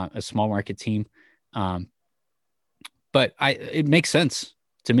 a small market team. But it makes sense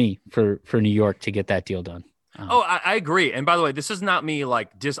to me for New York to get that deal done. I agree. And by the way, this is not me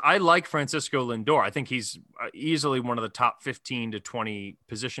I like Francisco Lindor. I think he's easily one of the top 15 to 20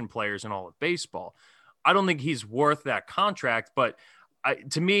 position players in all of baseball. I don't think he's worth that contract, but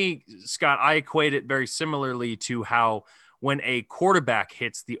to me, Scott, I equate it very similarly to how when a quarterback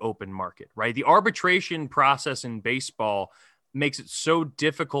hits the open market, right? The arbitration process in baseball makes it so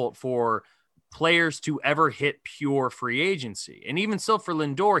difficult for players to ever hit pure free agency. And even still for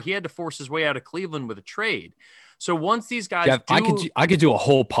Lindor, he had to force his way out of Cleveland with a trade. So once these guys, Jeff, I could do a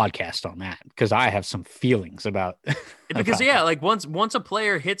whole podcast on that because I have some feelings about once a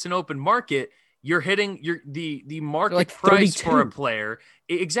player hits an open market, you're hitting the market like price 32. for a player.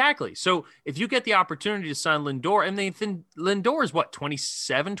 Exactly. So if you get the opportunity to sign Lindor, and then Lindor is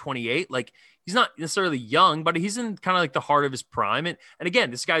 27, 28, like he's not necessarily young, but he's in kind of like the heart of his prime. And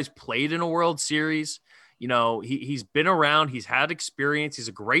again, this guy's played in a World Series. You know, he's been around, he's had experience. He's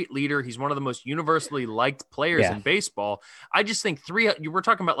a great leader. He's one of the most universally liked players in baseball. I just think we're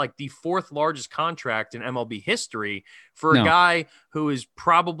talking about like the fourth largest contract in MLB history for a guy who is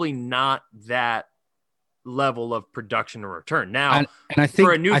probably not that level of production or return. Now, and I think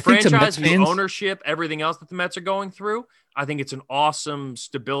for a new franchise, new ownership, everything else that the Mets are going through, I think it's an awesome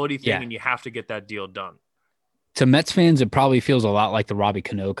stability thing, and you have to get that deal done. To Mets fans, it probably feels a lot like the Robbie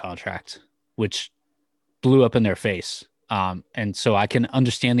Cano contract, which blew up in their face. And so I can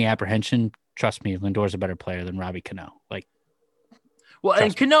understand the apprehension. Trust me, Lindor's a better player than Robbie Cano.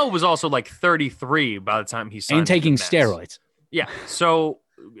 And Cano was also like 33 by the time he signed and taking steroids. Yeah. So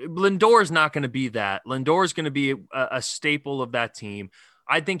Lindor is not going to be that. Lindor is going to be a staple of that team.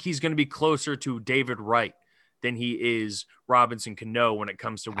 I think he's going to be closer to David Wright than he is Robinson Cano when it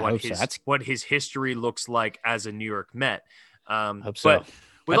comes to what his history looks like as a New York Met. Hope so.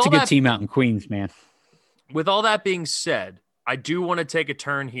 But that's a good team out in Queens, man. With all that being said, I do want to take a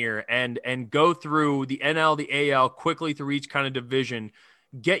turn here and go through the NL, the AL quickly through each kind of division.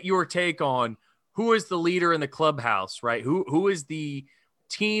 Get your take on who is the leader in the clubhouse, right? Who is the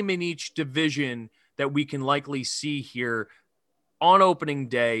team in each division that we can likely see here on opening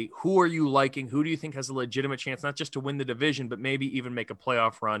day? Who are you liking? Who do you think has a legitimate chance, not just to win the division, but maybe even make a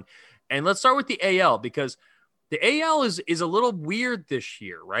playoff run? And let's start with the AL, because the AL is a little weird this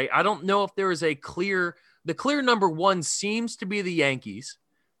year, right? I don't know if there is the clear number one seems to be the Yankees,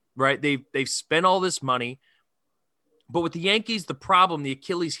 right? They've spent all this money, but with the Yankees, the problem, the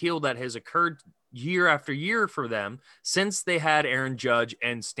Achilles heel that has occurred year after year for them since they had Aaron Judge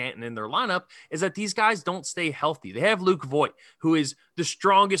and Stanton in their lineup is that these guys don't stay healthy. They have Luke Voit, who is the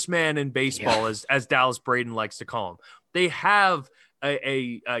strongest man in baseball, as Dallas Braden likes to call him. They have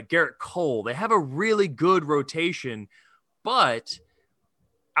a Garrett Cole. They have a really good rotation, but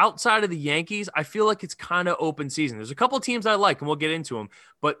outside of the Yankees, I feel like it's kind of open season. There's a couple of teams I like, and we'll get into them.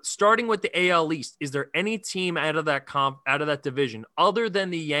 But starting with the AL East, is there any team out of that division, other than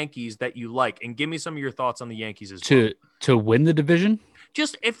the Yankees, that you like? And give me some of your thoughts on the Yankees as well. To win the division?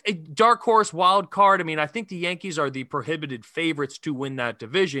 Just if a dark horse wild card. I mean, I think the Yankees are the prohibited favorites to win that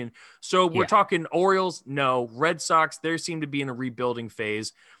division. So we're talking Orioles, no. Red Sox, they seem to be in a rebuilding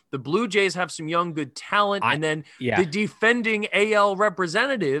phase. The Blue Jays have some young, good talent. And then the defending AL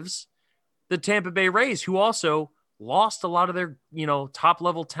representatives, the Tampa Bay Rays, who also lost a lot of their,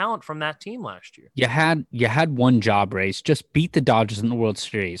 top-level talent from that team last year. You had one job, Rays. Just beat the Dodgers in the World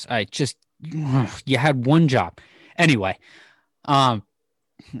Series. You had one job. Anyway,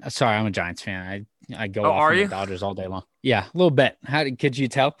 sorry, I'm a Giants fan. I go off on the Dodgers all day long. Yeah, a little bit. Could you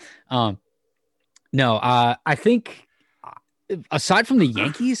tell? No, I think aside from the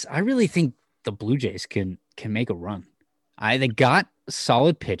Yankees, I really think the Blue Jays can make a run. They got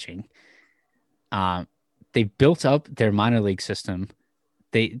solid pitching. They've built up their minor league system.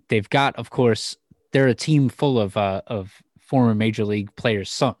 They've got, of course, they're a team full of former major league players'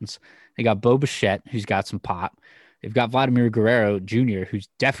 sons. They got Bo Bichette, who's got some pop. They've got Vladimir Guerrero Jr., who's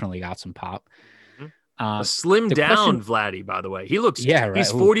definitely got some pop. A slimmed down Vladdy, by the way. He looks,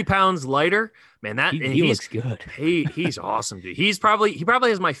 he's 40 pounds lighter. Man, he looks good. He's awesome, dude. He probably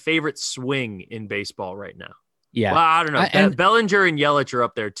has my favorite swing in baseball right now. Yeah. Well, I don't know. Bellinger and Yelich are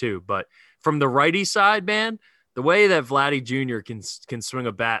up there too, but from the righty side, man, the way that Vladdy Jr. can swing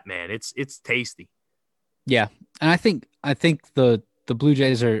a bat, man, it's tasty. Yeah. And I think the Blue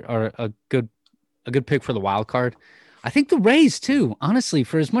Jays are a good pick for the wild card. I think the Rays too, honestly,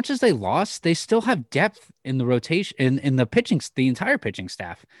 for as much as they lost, they still have depth in the rotation in the pitching, the entire pitching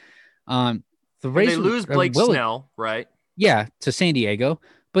staff. The Rays, they lose Blake Snell, right? Yeah, to San Diego,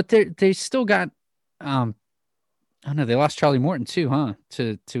 but they still got, I don't know, they lost Charlie Morton too, huh?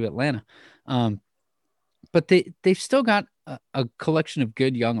 To Atlanta. But they've still got a collection of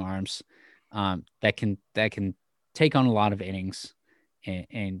good young arms, that can take on a lot of innings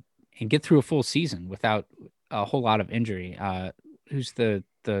and get through a full season without a whole lot of injury. Who's the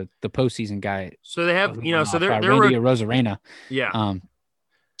postseason guy? So they have, so they're Randy Arozarena. Yeah.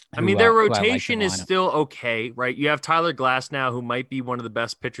 Their rotation is still okay, right? You have Tyler Glass now, who might be one of the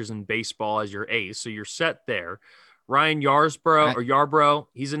best pitchers in baseball as your ace. So you're set there. Ryan Yarbrough,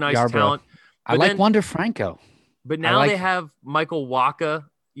 he's a nice talent. I like Wander Franco. But now they have Michael Wacha.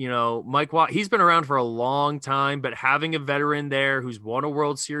 Mike Watt, he's been around for a long time, but having a veteran there who's won a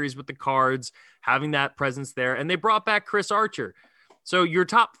World Series with the Cards, having that presence there, and they brought back Chris Archer. So your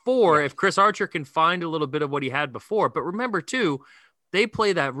top four, if Chris Archer can find a little bit of what he had before, but remember too, they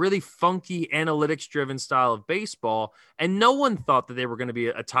play that really funky analytics-driven style of baseball, and no one thought that they were going to be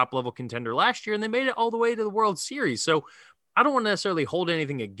a top-level contender last year, and they made it all the way to the World Series. So I don't want to necessarily hold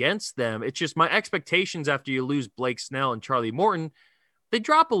anything against them. It's just my expectations after you lose Blake Snell and Charlie Morton, they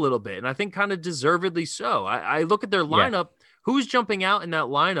drop a little bit, and I think kind of deservedly so. I look at their lineup. Yeah. Who's jumping out in that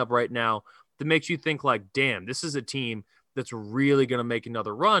lineup right now that makes you think like, damn, this is a team that's really going to make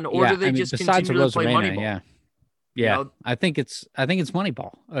another run, or do they just continue to play Moneyball? Yeah. I think it's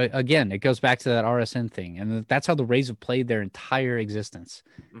Moneyball. Again, it goes back to that RSN thing, and that's how the Rays have played their entire existence.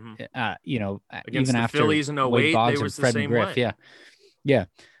 Mm-hmm. Against even the after Phillies in 08, they were the same way. Yeah,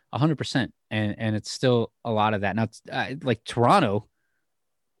 100%, and it's still a lot of that. Now, like Toronto,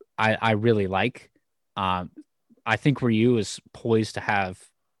 I really like. I think Ryu is poised to have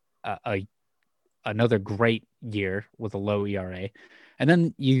another great year with a low ERA. And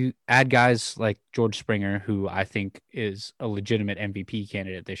then you add guys like George Springer, who I think is a legitimate MVP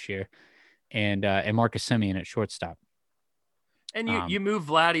candidate this year, and Marcus Semien at shortstop. And you move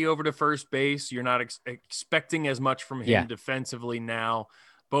Vladdy over to first base. You're not expecting as much from him Yeah. defensively now.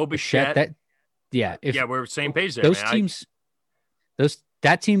 Bo Bichette, Bichette, we're same page there, those man. Teams,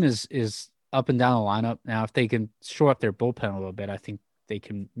 that team is up and down the lineup. Now, if they can shore up their bullpen a little bit, I think they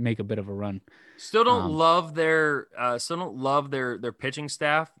can make a bit of a run. Still don't love their pitching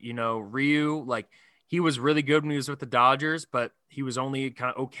staff. You know, Ryu, like he was really good when he was with the Dodgers, but he was only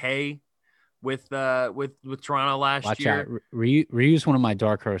kind of okay with Toronto last year. Out. Ryu's one of my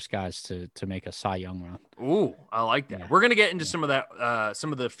dark horse guys to make a Cy Young run. Ooh, I like that. Yeah. We're gonna get into some of that,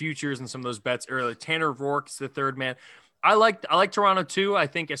 some of the futures and some of those bets earlier. Tanner Rourke's the third man. I like Toronto too. I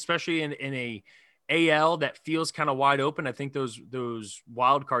think especially in a AL that feels kind of wide open. I think those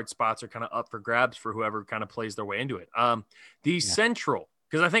wild card spots are kind of up for grabs for whoever kind of plays their way into it. Central,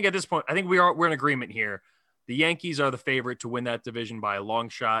 because I think at this point, I think we're in agreement here. The Yankees are the favorite to win that division by a long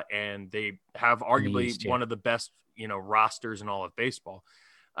shot, and they have arguably one of the best, rosters in all of baseball.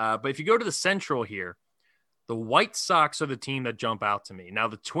 But if you go to the Central here, the White Sox are the team that jump out to me. Now,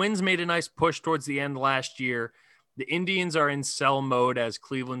 the Twins made a nice push towards the end last year. The Indians are in sell mode, as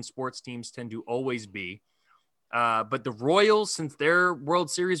Cleveland sports teams tend to always be. But the Royals, since their World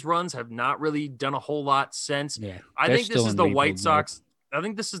Series runs, have not really done a whole lot since. Yeah, I think this is the White Sox. I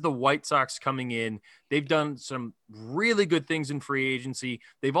think this is the White Sox coming in. They've done some really good things in free agency.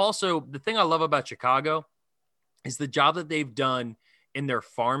 They've also, the thing I love about Chicago is the job that they've done in their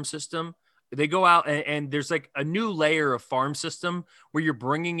farm system. They go out and there's like a new layer of farm system where you're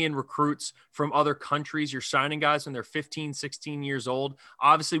bringing in recruits from other countries. You're signing guys when they're 15, 16 years old.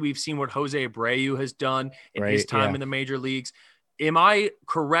 Obviously, we've seen what Jose Abreu has done in his time in the major leagues. Am I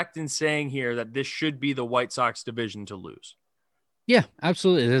correct in saying here that this should be the White Sox division to lose? Yeah,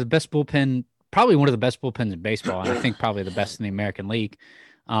 absolutely. They're the best bullpen, probably one of the best bullpens in baseball, and I think probably the best in the American League.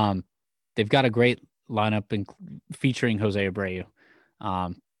 They've got a great lineup featuring Jose Abreu.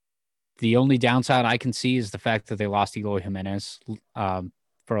 The only downside I can see is the fact that they lost Eloy Jimenez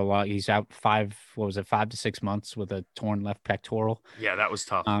for a lot. He's out 5 to 6 months with a torn left pectoral. Yeah, that was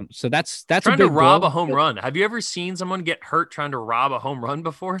tough. So that's trying a big to rob blow. A home run. Have you ever seen someone get hurt trying to rob a home run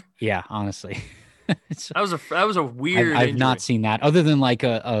before? Yeah, honestly. that was a weird. I've not seen that other than like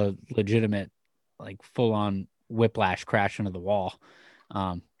a legitimate, like full on whiplash crash into the wall.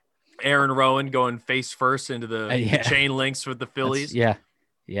 Aaron Rowan going face first into the chain links with the Phillies. Yeah.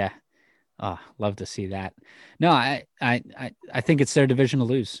 Oh, love to see that. No, I think it's their division to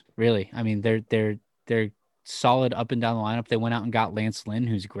lose. Really, I mean they're solid up and down the lineup. They went out and got Lance Lynn,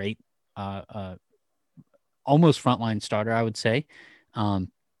 who's great, almost frontline starter, I would say.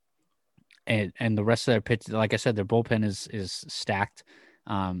 And the rest of their pitch, like I said, their bullpen is stacked.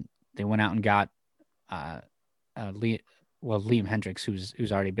 They went out and got Liam Hendricks,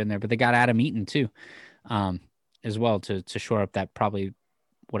 who's already been there, but they got Adam Eaton too, as well to shore up that probably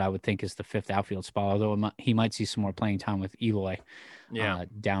what I would think is the fifth outfield spot. Although he might see some more playing time with Eloy,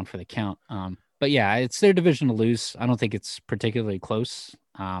 down for the count. But yeah, it's their division to lose. I don't think it's particularly close.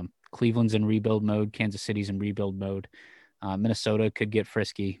 Cleveland's in rebuild mode. Kansas City's in rebuild mode. Minnesota could get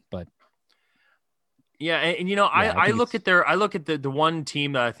frisky, but. Yeah, and I look at the one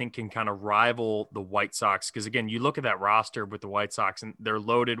team that I think can kind of rival the White Sox, because again, you look at that roster with the White Sox and they're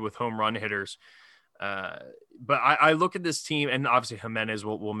loaded with home run hitters. But I look at this team, and obviously Jimenez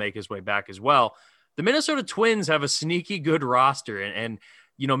will make his way back as well. The Minnesota Twins have a sneaky good roster, and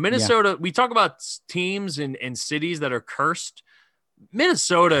Minnesota. We talk about teams and cities that are cursed.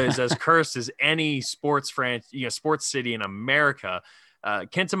 Minnesota is as cursed as any sports city in America.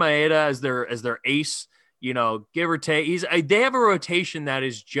 Kenta Maeda as their ace, give or take. They have a rotation that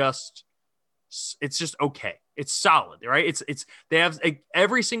is just okay. It's solid, right? They have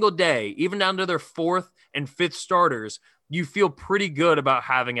every single day, even down to their fourth and fifth starters, you feel pretty good about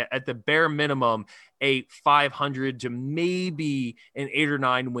having it at the bare minimum a 500 to maybe an 8 or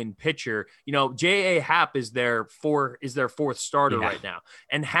 9 win pitcher. J.A. Happ is their fourth starter right now,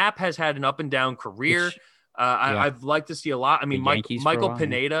 and Happ has had an up and down career. I'd like to see a lot. I mean, Michael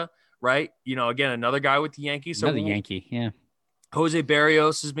Pineda, right? Again, another guy with the Yankees. Another Yankee, yeah. Jose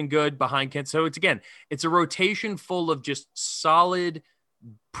Barrios has been good behind Kent. So it's a rotation full of just solid,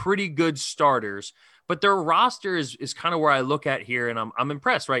 pretty good starters. But their roster is kind of where I look at here, and I'm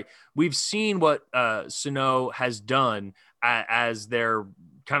impressed, right? We've seen what Sano has done as their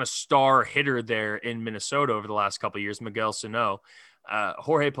kind of star hitter there in Minnesota over the last couple of years, Miguel Sano.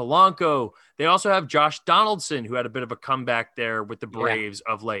 Jorge Polanco. They also have Josh Donaldson, who had a bit of a comeback there with the Braves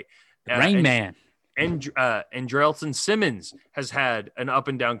of late. Rain Man. And Andrelton Simmons has had an up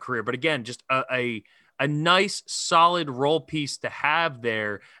and down career, but again, just a nice, solid role piece to have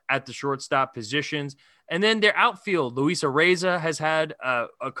there at the shortstop positions. And then their outfield, Luis Areza has had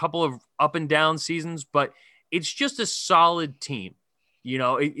a couple of up and down seasons, but it's just a solid team.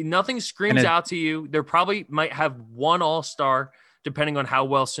 Nothing screams out to you. There probably might have one all-star, depending on how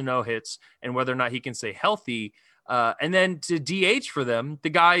well Sano hits and whether or not he can stay healthy. And then to DH for them,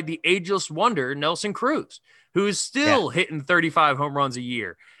 the ageless wonder, Nelson Cruz, who is still hitting 35 home runs a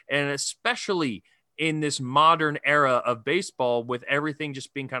year. And especially in this modern era of baseball with everything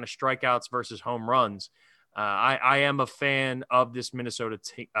just being kind of strikeouts versus home runs, I am a fan of this Minnesota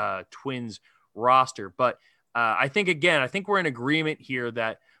Twins roster. But I think we're in agreement here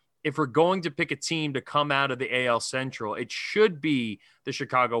that if we're going to pick a team to come out of the AL Central, it should be the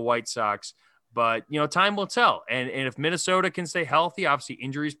Chicago White Sox. But, time will tell. And if Minnesota can stay healthy, obviously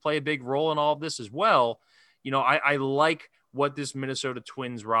injuries play a big role in all of this as well. I like what this Minnesota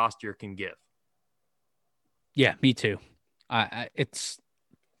Twins roster can give. Yeah, me too. It's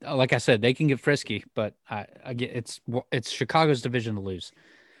like I said, they can get frisky, but I get it's Chicago's division to lose.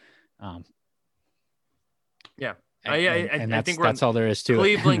 Yeah. I think that's all there is to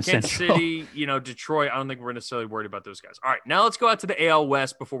Cleveland, Kansas City, Detroit. I don't think we're necessarily worried about those guys. All right, now let's go out to the AL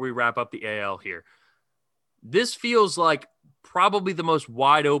West before we wrap up the AL here. This feels like probably the most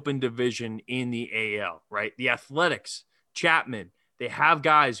wide open division in the AL, right? The Athletics, Chapman, they have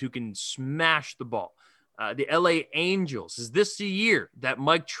guys who can smash the ball. The LA Angels, is this the year that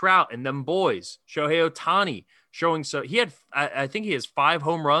Mike Trout and them boys, Shohei Ohtani, I think he has 5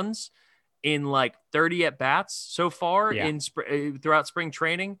 home runs in like 30 at bats so far throughout spring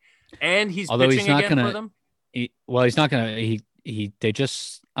training, and he's pitching for them. He's not gonna. They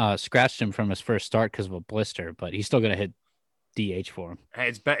just scratched him from his first start because of a blister, but he's still gonna hit DH for him.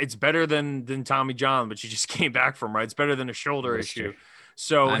 Hey, it's better than Tommy John, but you just came back from, right? It's better than a shoulder issue.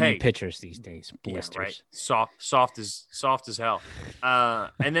 So pitchers these days, blisters, right? Soft as hell.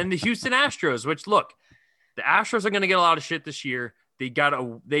 And then the Houston Astros, which look, the Astros are going to get a lot of shit this year.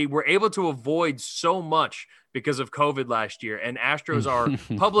 They were able to avoid so much because of COVID last year, and Astros are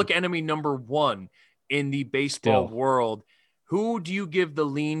public enemy number 1 in the baseball world. Who do you give the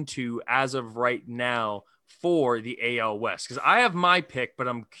lean to as of right now for the AL West? Because I have my pick, but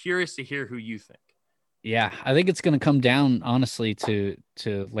I'm curious to hear who you think. Yeah, I think it's going to come down honestly to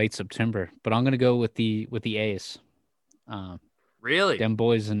late September, but I'm going to go with the A's. Really? Them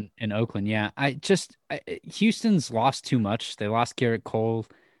boys in Oakland. Yeah. Houston's lost too much. They lost Garrett Cole.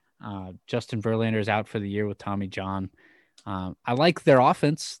 Justin Verlander's out for the year with Tommy John. I like their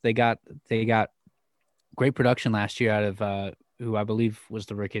offense. They got great production last year out of who I believe was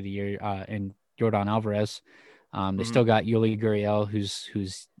the rookie of the year in Yordan Alvarez. They still got Yuli Gurriel,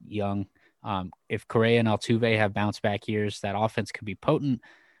 who's young. If Correa and Altuve have bounce back years, that offense could be potent.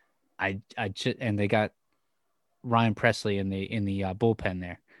 And they got Ryan Presley in the bullpen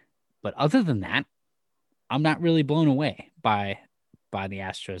there. But other than that, I'm not really blown away by the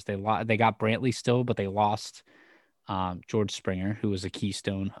Astros. They got Brantley still, but they lost George Springer, who was a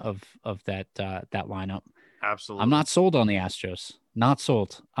keystone of that lineup. Absolutely. I'm not sold on the Astros. Not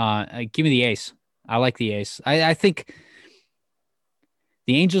sold. Give me the Ace. I like the Ace. I think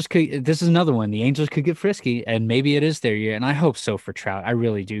the Angels could. This is another one. The Angels could get frisky, and maybe it is their year. And I hope so for Trout. I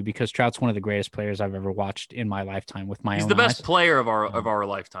really do, because Trout's one of the greatest players I've ever watched in my lifetime. With my own eyes, he's the best player of our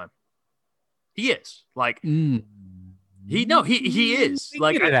lifetime. He is he is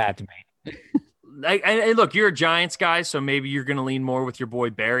like that to me. And look, you're a Giants guy, so maybe you're going to lean more with your boy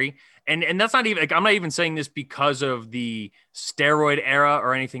Barry. And that's not even I'm not even saying this because of the steroid era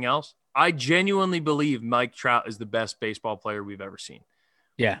or anything else. I genuinely believe Mike Trout is the best baseball player we've ever seen.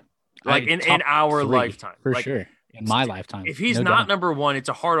 Yeah. In our lifetime. For sure. In my lifetime. If he's not number 1, it's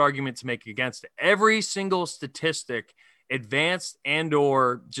a hard argument to make against it. Every single statistic, advanced and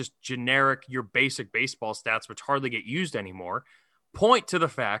or just generic, your basic baseball stats, which hardly get used anymore, point to the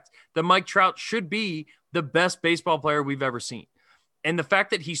fact that Mike Trout should be the best baseball player we've ever seen. And the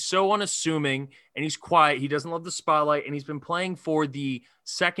fact that he's so unassuming and he's quiet, he doesn't love the spotlight, and he's been playing for the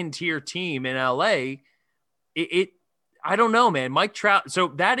second tier team in LA. I don't know, man. Mike Trout. So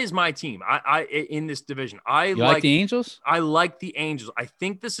that is my team. I in this division. You like the Angels? I like the Angels. I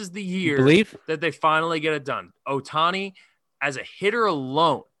think this is the year that they finally get it done. Ohtani as a hitter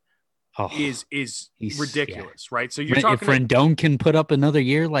alone is ridiculous, right? So you're talking. If Rendon can put up another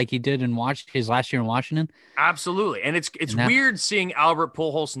year like he did in his last year in Washington, absolutely. And it's weird seeing Albert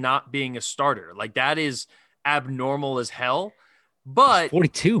Pujols not being a starter. Like, that is abnormal as hell. But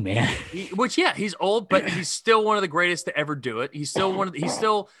 42, man. He's old, but he's still one of the greatest to ever do it. He's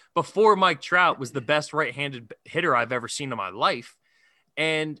still before Mike Trout was the best right-handed hitter I've ever seen in my life.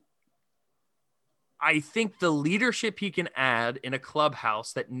 And I think the leadership he can add in a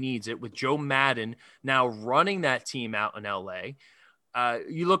clubhouse that needs it, with Joe Madden now running that team out in LA.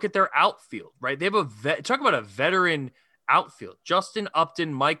 You look at their outfield, right? They have talk about a veteran outfield: Justin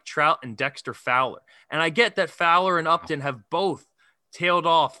Upton, Mike Trout, and Dexter Fowler. And I get that Fowler and Upton have both tailed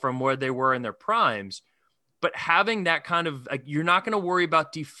off from where they were in their primes, but having that kind of, like, you're not going to worry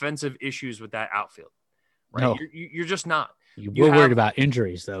about defensive issues with that outfield, right? No. You're just not. We're worried about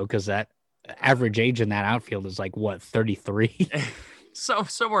injuries, though, because that average age in that outfield is like, what, 33? So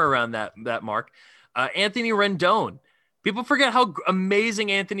somewhere around that mark. Anthony Rendon. People forget how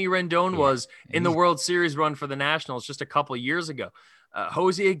amazing Anthony Rendon was in the World Series run for the Nationals just a couple of years ago.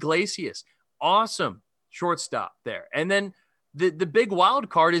 Jose Iglesias, awesome shortstop there. And then the big wild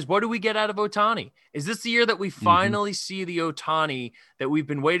card is, what do we get out of Ohtani? Is this the year that we finally see the Ohtani that we've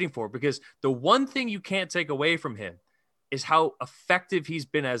been waiting for? Because the one thing you can't take away from him is how effective he's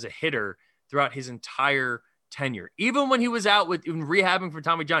been as a hitter throughout his entire tenure. Even when he was out in rehabbing for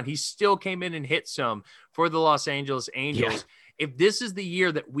Tommy John, he still came in and hit some for the Los Angeles Angels. Yeah. If this is the year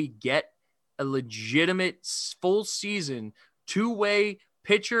that we get a legitimate full season two-way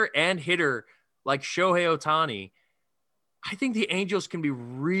pitcher and hitter like Shohei Ohtani, I think the Angels can be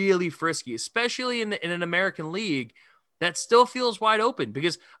really frisky, especially in an American League that still feels wide open.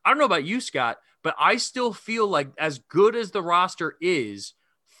 Because I don't know about you, Scott, but I still feel like, as good as the roster is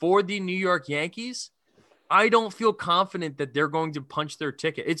for the New York Yankees, I don't feel confident that they're going to punch their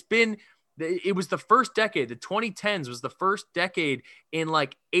ticket. It was the first decade. The 2010s was the first decade in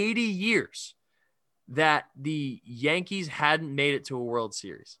like 80 years that the Yankees hadn't made it to a World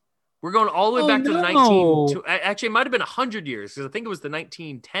Series. We're going all the way back to the actually, it might have been 100 years, because I think it was the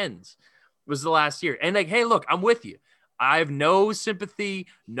 1910s was the last year. And like, hey, look, I'm with you. I have no sympathy,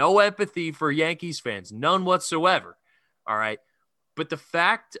 no empathy for Yankees fans, none whatsoever. All right. But the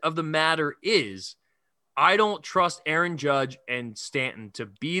fact of the matter is, I don't trust Aaron Judge and Stanton to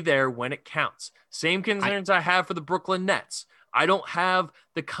be there when it counts. Same concerns I have for the Brooklyn Nets. I don't have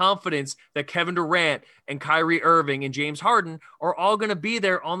the confidence that Kevin Durant and Kyrie Irving and James Harden are all going to be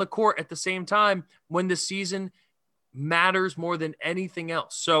there on the court at the same time when the season matters more than anything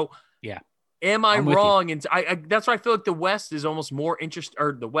else. So, yeah, am I wrong? And that's why I feel like the West is almost more interesting,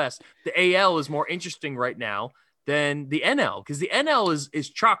 or the AL is more interesting right now than the NL, because the NL is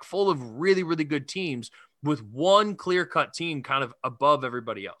chock full of really, really good teams with one clear-cut team kind of above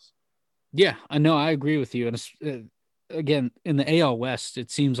everybody else. Yeah, I know. I agree with you. And again, in the AL West, it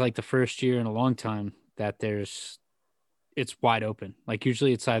seems like the first year in a long time that it's wide open. Like,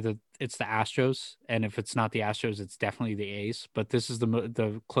 usually it's the Astros, and if it's not the Astros, it's definitely the A's. But this is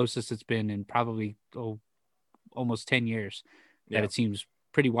the closest it's been in probably almost 10 years that it seems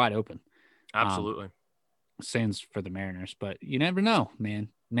pretty wide open. Absolutely. Sans for the Mariners, but you never know, man.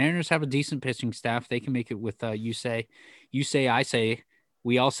 Mariners have a decent pitching staff. They can make it with you say, I say,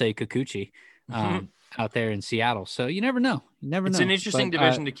 we all say Kikuchi out there in Seattle. So you never know. It's an interesting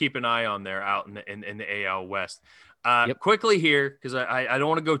division to keep an eye on there out in the AL West. Quickly here, because I don't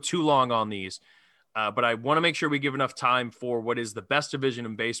want to go too long on these, but I want to make sure we give enough time for what is the best division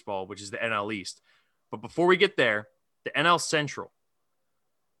in baseball, which is the NL East. But before we get there, the NL Central.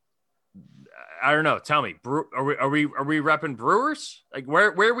 I don't know. Tell me, are we repping Brewers? Like,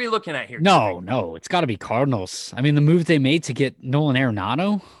 where are we looking at here? No, it's got to be Cardinals. I mean, the move they made to get Nolan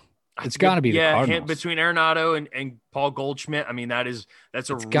Arenado, it's got to be the Cardinals. Between Arenado and Paul Goldschmidt, I mean, that's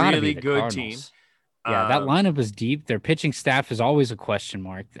a really good team. Yeah, that lineup is deep. Their pitching staff is always a question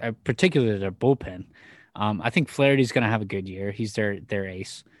mark, particularly their bullpen. I think Flaherty's going to have a good year. He's their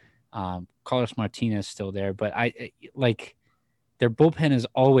ace. Carlos Martinez is still there, but their bullpen is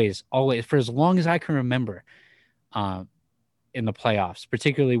always, for as long as I can remember, in the playoffs,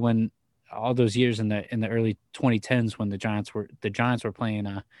 particularly when all those years in the early 2010s when the Giants were playing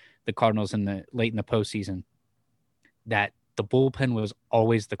the Cardinals late in the postseason, that the bullpen was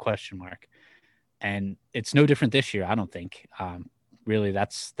always the question mark. And it's no different this year, I don't think. Really,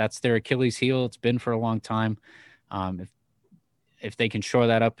 that's their Achilles heel. It's been for a long time. If they can shore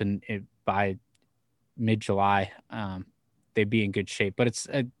that up by mid-July, they'd be in good shape. But it's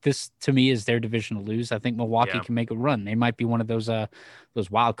this to me is their division to lose. I think Milwaukee can make a run. They might be one of those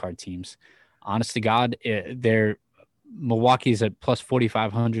wild card teams. Honest to God, Milwaukee's at plus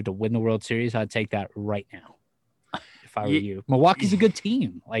 4,500 to win the World Series. I'd take that right now if I were you. Milwaukee's a good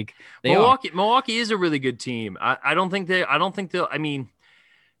team. Like Milwaukee is a really good team. I don't think they'll. I mean,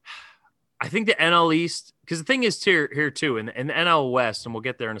 I think the NL East, because the thing is here too, in the NL West, and we'll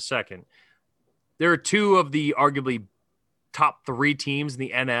get there in a second, there are two of the arguably top 3 teams in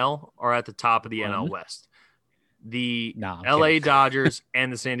the NL are at the top of the NL West. The LA Dodgers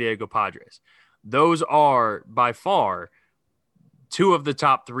and the San Diego Padres. Those are by far two of the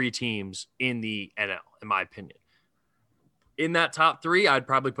top 3 teams in the NL, in my opinion. In that top 3, I'd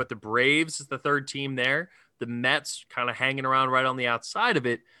probably put the Braves as the 3rd team there. The Mets kind of hanging around right on the outside of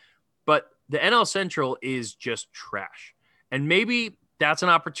it. But the NL Central is just trash. And maybe that's an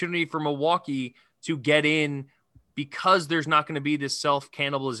opportunity for Milwaukee to get in because there's not going to be this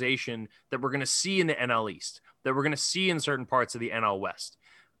self-cannibalization that we're going to see in the NL East, that we're going to see in certain parts of the NL West.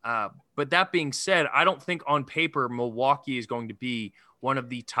 But that being said, I don't think on paper Milwaukee is going to be one of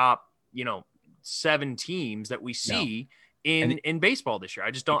the top, 7 teams that we see in baseball this year.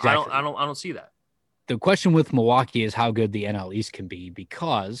 I just don't. Exactly. I don't see that. The question with Milwaukee is how good the NL East can be,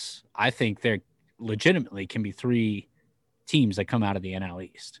 because I think there legitimately can be 3 teams that come out of the NL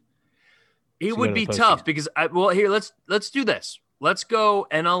East. It would be tough because let's do this. Let's go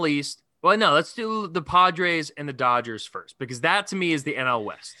NL East. Well, no, let's do the Padres and the Dodgers first, because that to me is the NL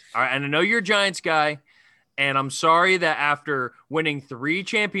West. All right. And I know you're a Giants guy, and I'm sorry that after winning 3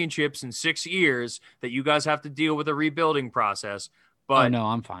 championships in 6 years that you guys have to deal with a rebuilding process. But no,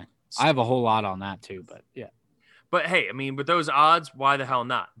 I'm fine. I have a whole lot on that too, but yeah. But hey, I mean, with those odds, why the hell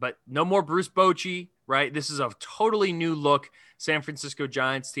not? But no more Bruce Bochy, right? This is a totally new look San Francisco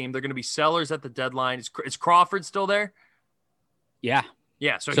Giants team. They're going to be sellers at the deadline. Is Crawford still there? Yeah.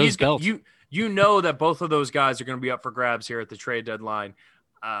 Yeah. So he's built. You know that both of those guys are going to be up for grabs here at the trade deadline.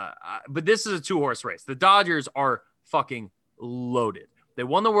 But this is a 2-horse race. The Dodgers are fucking loaded. They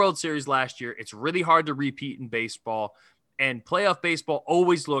won the World Series last year. It's really hard to repeat in baseball. And playoff baseball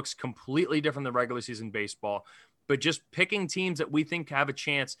always looks completely different than regular season baseball. But just picking teams that we think have a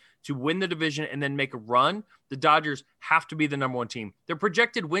chance to win the division and then make a run, the Dodgers have to be the number 1 team. Their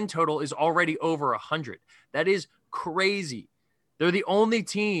projected win total is already over 100. That is crazy. They're the only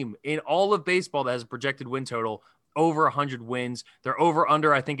team in all of baseball that has a projected win total over 100 wins. Their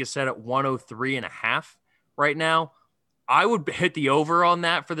over-under, I think, is set at 103.5 right now. I would hit the over on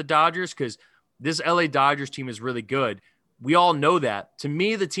that for the Dodgers because this LA Dodgers team is really good. We all know that. To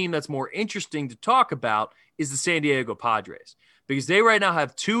me, the team that's more interesting to talk about is the San Diego Padres, because they right now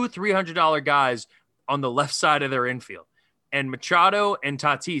have 2 $300 guys on the left side of their infield. And Machado and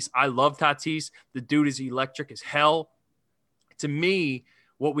Tatis, I love Tatis. The dude is electric as hell. To me,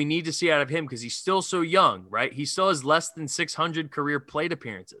 what we need to see out of him, because he's still so young, right? He still has less than 600 career plate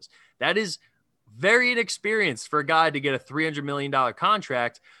appearances. That is very inexperienced for a guy to get a $300 million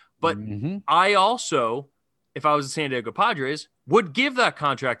contract. But I also, if I was the San Diego Padres, would give that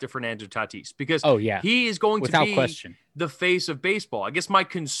contract to Fernando Tatis, because he is going to be the face of baseball. I guess my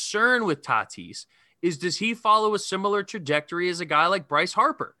concern with Tatis is, does he follow a similar trajectory as a guy like Bryce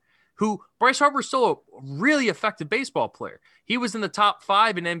Harper? Bryce Harper is still a really effective baseball player. He was in the top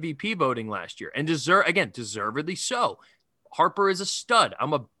 5 in MVP voting last year, and deservedly so. Harper is a stud.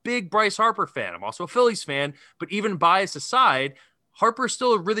 I'm a big Bryce Harper fan. I'm also a Phillies fan, but even bias aside, Harper is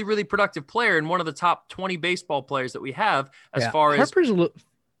still a really, really productive player and one of the top 20 baseball players that we have as far as Harper's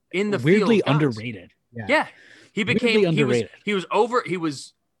in the weirdly field underrated. Yeah. He became underrated. He was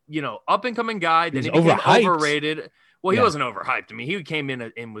up and coming guy. Then he became overrated. Well, he wasn't overhyped. I mean, he came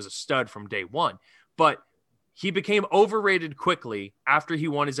in and was a stud from day one, but he became overrated quickly after he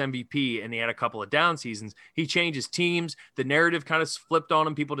won his MVP and he had a couple of down seasons. He changed his teams. The narrative kind of flipped on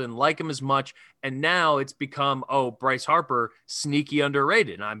him. People didn't like him as much. And now it's become, Bryce Harper, sneaky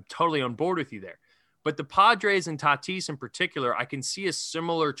underrated. And I'm totally on board with you there. But the Padres and Tatis in particular, I can see a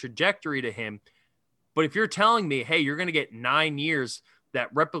similar trajectory to him. But if you're telling me, hey, you're going to get 9 years that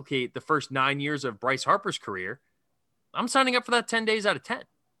replicate the first 9 years of Bryce Harper's career, I'm signing up for that 10 days out of 10.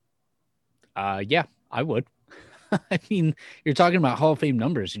 Yeah, I would. I mean, you're talking about Hall of Fame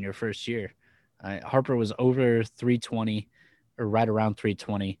numbers in your first year. Harper was over 320 or right around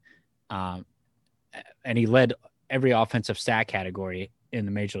 320. And he led every offensive stat category in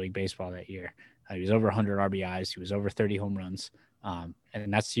the Major League Baseball that year. He was over 100 RBIs. He was over 30 home runs. And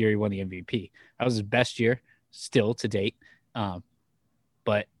that's the year he won the MVP. That was his best year still to date.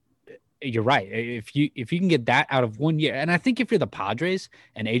 But you're right. If you can get that out of 1 year, and I think if you're the Padres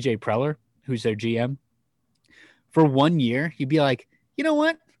and AJ Preller, who's their GM, for 1 year, you'd be like, you know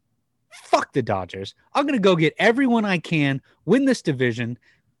what? Fuck the Dodgers. I'm going to go get everyone I can, win this division,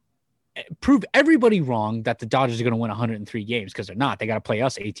 prove everybody wrong that the Dodgers are going to win 103 games, because they're not. They got to play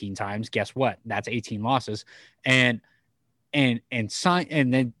us 18 times. Guess what? That's 18 losses. And and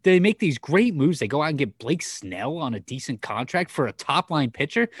then they make these great moves. They go out and get Blake Snell on a decent contract for a top line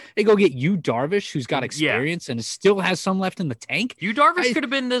pitcher. They go get Yu Darvish, who's got experience and still has some left in the tank. Yu Darvish could have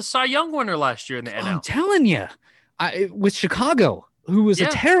been the Cy Young winner last year in the NL. I'm telling you, with Chicago, who was a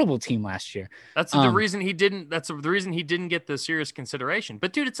terrible team last year. That's the reason he didn't. That's the reason he didn't get the serious consideration.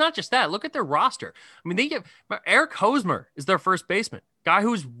 But dude, it's not just that. Look at their roster. I mean, they get Eric Hosmer is their first baseman, guy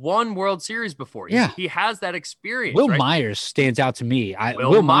who's won World Series before. He has that experience. Will Myers stands out to me.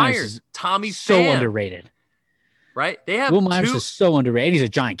 Will Myers, Tommy Pham, so underrated. Right? They have Will Myers is so underrated. He's a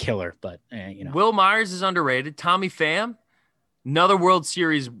giant killer, but Will Myers is underrated. Tommy Pham, another World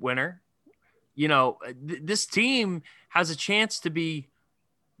Series winner. This team has a chance to be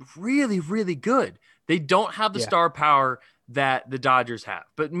really, really good. They don't have the star power that the Dodgers have,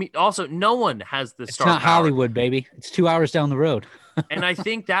 but also no one has the star power. It's not Hollywood, baby. It's 2 hours down the road. And I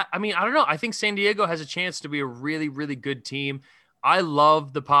think I don't know. I think San Diego has a chance to be a really, really good team. I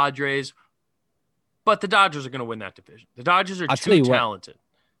love the Padres, but the Dodgers are going to win that division. The Dodgers are too talented.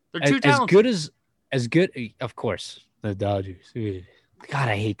 They're too talented. As good, of course, the Dodgers. God,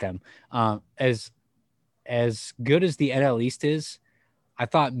 I hate them. As good as the NL East is, I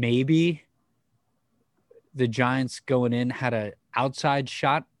thought maybe the Giants going in had an outside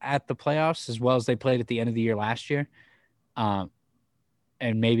shot at the playoffs as well as they played at the end of the year last year. And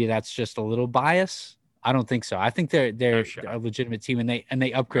maybe that's just a little bias. I don't think so. I think they're a legitimate team, and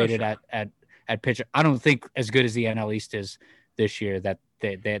they upgraded at pitcher. I don't think as good as the NL East is this year that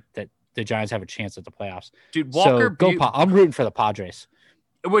the Giants have a chance at the playoffs. Dude, Walker, I'm rooting for the Padres.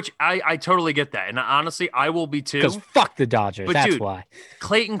 Which I totally get that. And honestly, I will be too. Because fuck the Dodgers. But that's why.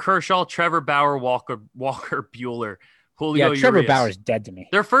 Clayton Kershaw, Trevor Bauer, Walker Buehler, Julio Urias. Trevor Bauer's dead to me.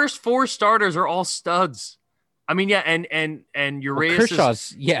 Their first four starters are all studs. I mean, and Urias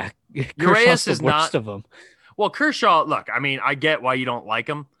Kershaw's, Urias is the worst of them. Well, Kershaw, look, I mean, I get why you don't like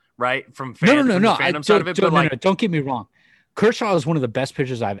him, right? From the fandom side of it. But don't get me wrong. Kershaw is one of the best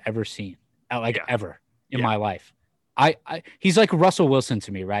pitchers I've ever seen, ever in my life. He's like Russell Wilson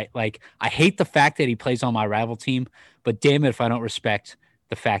to me, right? Like, I hate the fact that he plays on my rival team, but damn it if I don't respect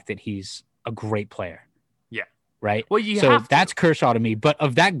the fact that he's a great player. Yeah. Right? Well, that's Kershaw to me. But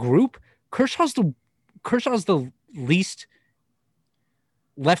of that group, Kershaw's the least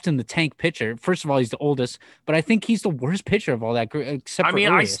left in the tank pitcher. First of all, he's the oldest, but I think he's the worst pitcher of all that group, except for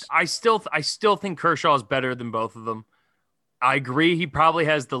Urias. I still think Kershaw is better than both of them. I agree he probably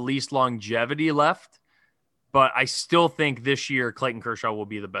has the least longevity left. But I still think this year Clayton Kershaw will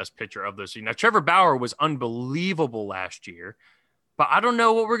be the best pitcher of those. Now, Trevor Bauer was unbelievable last year, but I don't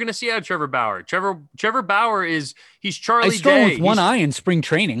know what we're going to see out of Trevor Bauer. Trevor Bauer he's Charlie Day. He's throwing with one eye in spring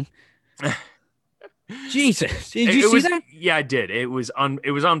training. Jesus, did you see that? Yeah, I did. It was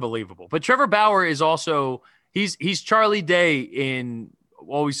unbelievable. But Trevor Bauer is also he's Charlie Day in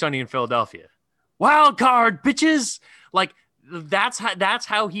Always Sunny in Philadelphia. Wild card, bitches. Like. That's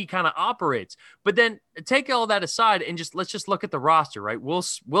how he kind of operates. But then take all that aside and let's just look at the roster, right? Will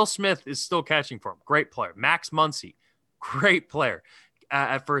Smith is still catching for him. Great player. Max Muncy, great player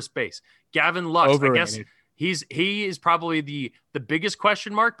at first base. Gavin Lux, overrated. I guess he is probably the biggest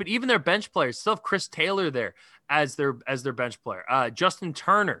question mark, but even their bench players still have Chris Taylor there as their bench player. Justin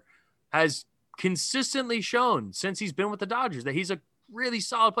Turner has consistently shown since he's been with the Dodgers that he's a really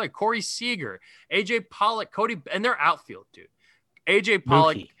solid player. Corey Seager, AJ Pollock, and their outfield, dude. AJ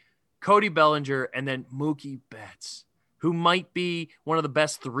Pollock, Cody Bellinger, and then Mookie Betts, who might be one of the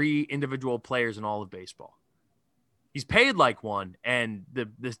best three individual players in all of baseball. He's paid like one, and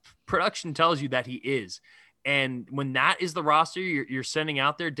the production tells you that he is. And when that is the roster you're sending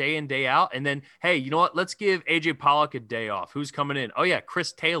out there day in, day out, and then, hey, you know what? Let's give AJ Pollock a day off. Who's coming in? Oh, yeah,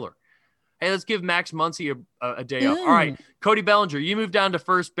 Chris Taylor. Hey, let's give Max Muncy a day off. All right, Cody Bellinger, you move down to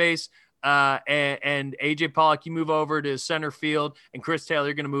first base. And AJ Pollock, you move over to center field, and Chris Taylor,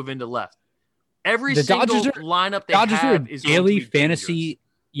 you're going to move into left. Every single lineup they have is daily fantasy.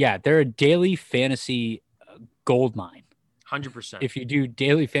 Yeah, they're a daily fantasy gold mine. 100%. If you do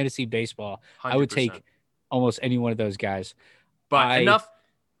daily fantasy baseball, 100%. I would take almost any one of those guys. But enough.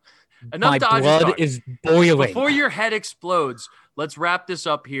 My blood talk. Is boiling. Before your head explodes, let's wrap this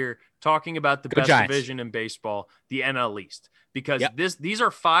up here talking about the best division in baseball, the NL East. Because these are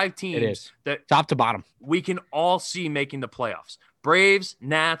five teams that top to bottom we can all see making the playoffs. Braves,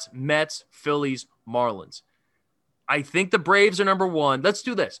 Nats, Mets, Phillies, Marlins. I think the Braves are number one. Let's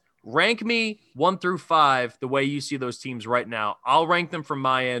do this. Rank me 1 through 5 the way you see those teams right now. I'll rank them from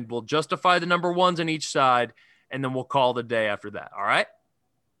my end. We'll justify the number ones on each side, and then we'll call the day after that. All right?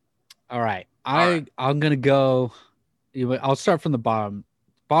 All right. I'm going to go – I'll start from the bottom.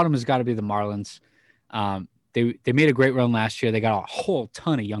 Bottom has got to be the Marlins. they made a great run last year. They got a whole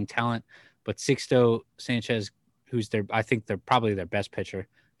ton of young talent, but Sixto Sanchez, I think they're probably their best pitcher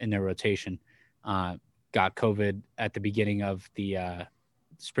in their rotation, got COVID at the beginning of the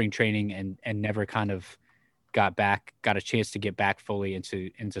spring training and never kind of got a chance to get back fully into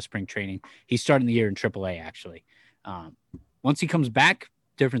spring training. He's starting the year in AAA actually. Once he comes back,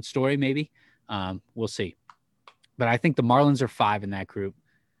 different story maybe. We'll see. But I think the Marlins are 5 in that group.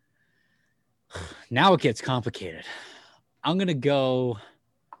 Now it gets complicated. I'm going to go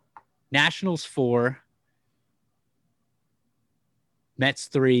Nationals 4, Mets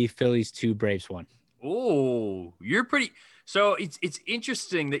 3, Phillies 2, Braves 1. Oh, you're pretty. So it's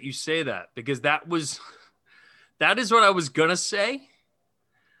interesting that you say that, because that is what I was going to say.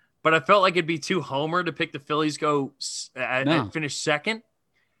 But I felt like it'd be too homer to pick the Phillies and finish second.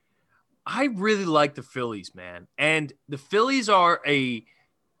 I really like the Phillies, man. And the Phillies are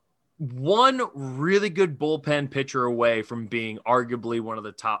one really good bullpen pitcher away from being arguably one of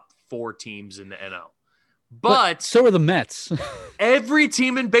the top 4 teams in the NL. But so are the Mets. Every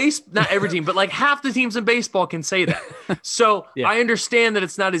team in not every team, but like half the teams in baseball can say that. So yeah. I understand that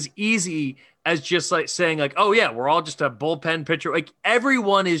it's not as easy as just like saying like, oh yeah, we're all just a bullpen pitcher. Like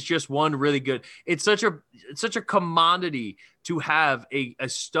everyone is just one really good. It's such a commodity to have a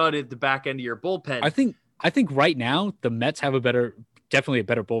stud at the back end of your bullpen. I think right now the Mets have definitely a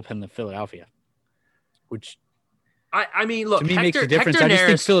better bullpen than Philadelphia, which I mean, look, to me makes a difference.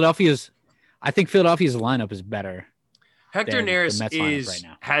 I think Philadelphia's lineup is better. Hector Neris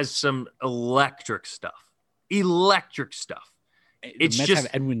has some electric stuff. It's Mets just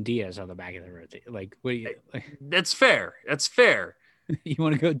have Edwin Diaz on the back of the rotation. Like, what do you? Like, that's fair. You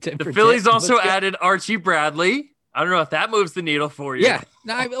want to go? The Phillies also added Archie Bradley. I don't know if that moves the needle for you. Yeah,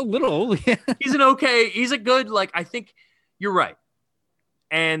 a little. Yeah. He's a good. Like, I think you're right.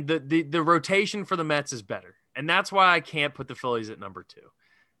 And the rotation for the Mets is better, and that's why I can't put the Phillies at number 2.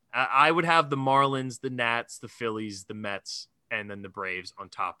 I would have the Marlins, the Nats, the Phillies, the Mets, and then the Braves on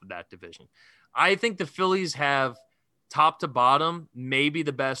top of that division. I think the Phillies have top to bottom, maybe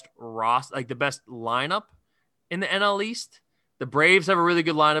the best the best lineup in the NL East. The Braves have a really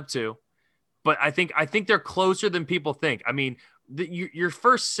good lineup too, but I think they're closer than people think. I mean, your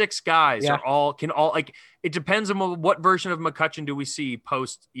first 6 guys can all like. It depends on what version of McCutchen do we see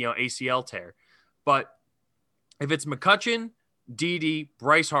post ACL tear, but if it's McCutchen, Didi,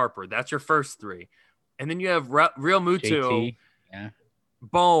 Bryce Harper, that's your first 3, and then you have Real Muto,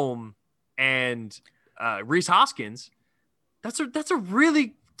 Bohm, and Rhys Hoskins. That's a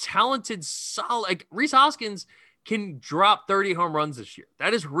really talented, solid. Like Rhys Hoskins can drop 30 home runs this year.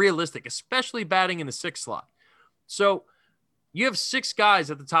 That is realistic, especially batting in the 6th slot. So you have 6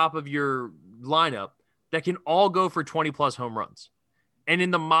 guys at the top of your lineup that can all go for 20 plus home runs. And in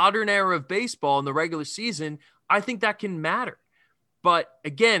the modern era of baseball in the regular season, I think that can matter. But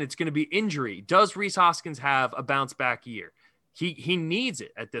again, it's going to be injury. Does Rhys Hoskins have a bounce back year? He needs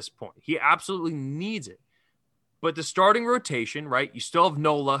it at this point. He absolutely needs it. But the starting rotation, right? You still have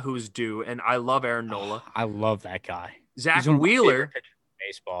Nola, who's due, and I love Aaron Nola. I love that guy. Zach Wheeler.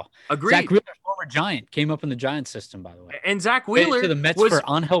 Baseball. Agreed. Zach Wheeler, former Giant, came up in the Giant system, by the way. And Zach Wheeler to the Mets for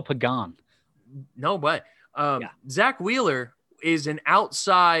Angel Pagan. No, but Zach Wheeler is an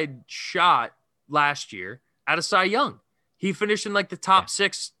outside shot last year at a Cy Young. He finished in like the top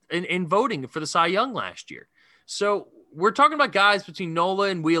 6 in voting for the Cy Young last year. So we're talking about guys between Nola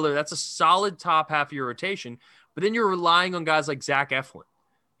and Wheeler. That's a solid top half of your rotation. But then you're relying on guys like Zach Eflin.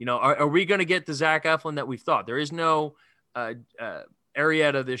 Are we going to get the Zach Eflin that we've thought? There is no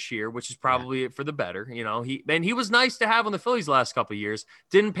Arrieta this year, which is probably for the better. He was nice to have on the Phillies the last couple of years.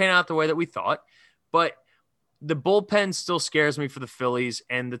 Didn't pan out the way that we thought. But the bullpen still scares me for the Phillies.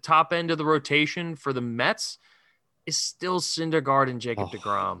 And the top end of the rotation for the Mets is still Syndergaard and Jacob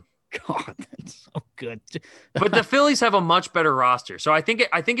deGrom. God, that's so good. But the Phillies have a much better roster. So I think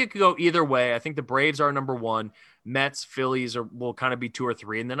it could go either way. I think the Braves are number 1. Mets, Phillies will kind of be 2 or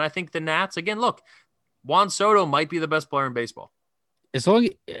 3. And then I think the Nats, again, look, Juan Soto might be the best player in baseball. As long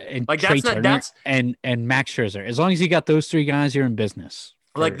as and Max Scherzer, as long as you got those 3 guys, you're in business.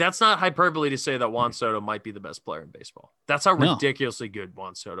 Like, that's not hyperbole to say that Juan Soto might be the best player in baseball. That's how ridiculously good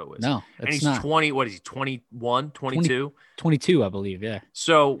Juan Soto is. No, and he's not. 20. What is he? 21, 22? 22, I believe. Yeah.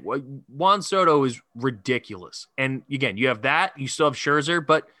 So Juan Soto is ridiculous. And again, you have that. You still have Scherzer,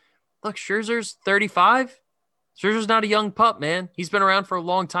 but look, Scherzer's 35. Scherzer's not a young pup, man. He's been around for a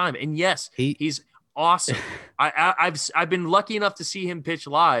long time. And yes, he's awesome. I've been lucky enough to see him pitch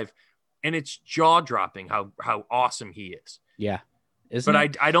live, and it's jaw dropping how awesome he is. Yeah.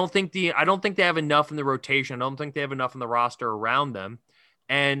 I don't think they have enough in the rotation. I don't think they have enough in the roster around them.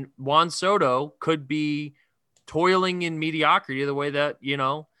 And Juan Soto could be toiling in mediocrity the way that,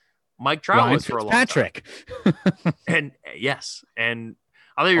 Mike Trout Ryan was for a long time. Fitzpatrick. And yes. And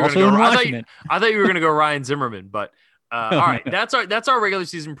I thought you were Also going to in go, Washington. I thought you were going to go Ryan Zimmerman, but all right. That's our regular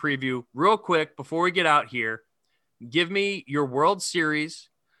season preview. Real quick, before we get out here, give me your World Series,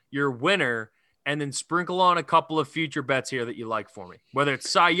 your winner, and then sprinkle on a couple of future bets here that you like for me. Whether it's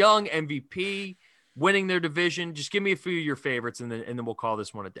Cy Young, MVP, winning their division, just give me a few of your favorites, and then we'll call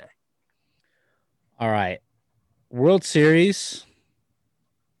this one a day. All right. World Series.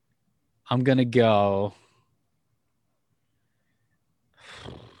 I'm going to go.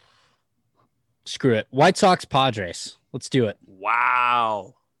 Screw it. White Sox, Padres. Let's do it.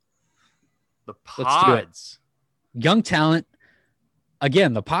 Wow. The Pods. Let's do it. Young talent.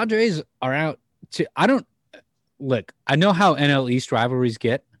 Again, the Padres are out to. I know how NL East rivalries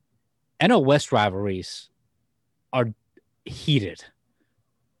get. NL West rivalries are heated.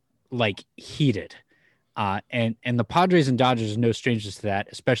 Like heated. And the Padres and Dodgers are no strangers to that,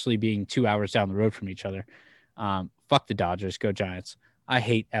 especially being 2 hours down the road from each other. Fuck the Dodgers. Go Giants. I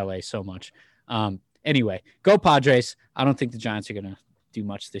hate LA so much. Anyway, go Padres. I don't think the Giants are going to do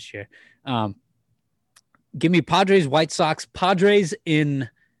much this year. Give me Padres, White Sox, Padres in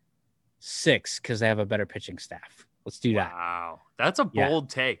 6 because they have a better pitching staff. Let's do that. Wow. That's a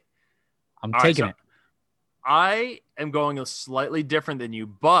bold take. I'm taking it. I am going a slightly different than you,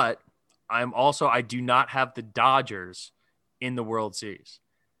 but I do not have the Dodgers in the World Series.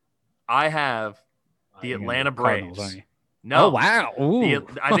 I have the Atlanta Braves. Cardinals, no. Oh, wow.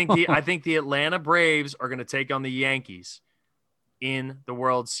 I think the Atlanta Braves are going to take on the Yankees in the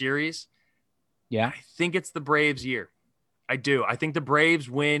World Series. Yeah. I think it's the Braves' year. I do. I think the Braves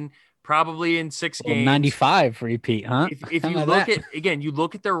win probably in 6 games. 95 repeat, huh? If you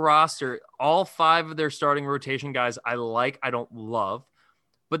look at their roster, all 5 of their starting rotation guys I don't love,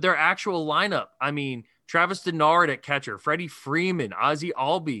 but their actual lineup, I mean, Travis Denard at catcher, Freddie Freeman, Ozzie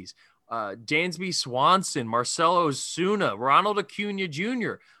Albies, Dansby Swanson, Marcelo Osuna, Ronald Acuna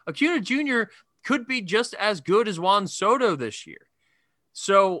Jr. Acuna Jr. could be just as good as Juan Soto this year.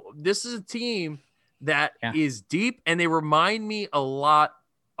 So this is a team that is deep, and they remind me a lot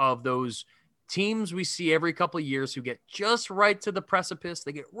of those teams we see every couple of years who get just right to the precipice.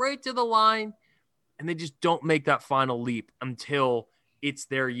 They get right to the line, and they just don't make that final leap until it's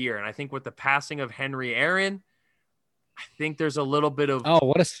their year. And I think with the passing of Henry Aaron, I think there's a little bit of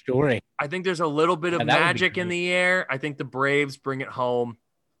what a story. I think there's a little bit of magic in the air. I think the Braves bring it home.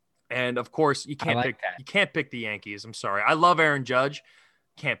 And of course, you can't pick the Yankees. I'm sorry. I love Aaron Judge.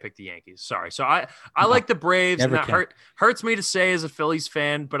 Can't pick the Yankees. Sorry. So I like the Braves, and that hurts me to say as a Phillies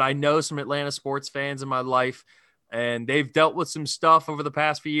fan, but I know some Atlanta sports fans in my life, and they've dealt with some stuff over the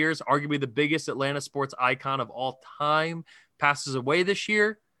past few years. Arguably the biggest Atlanta sports icon of all time passes away this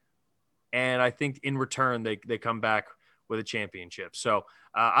year. And I think in return, they come back with a championship. So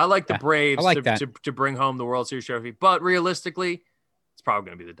I like the Braves to bring home the World Series trophy, but realistically, it's probably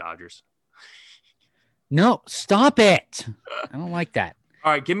going to be the Dodgers. No, stop it. I don't like that.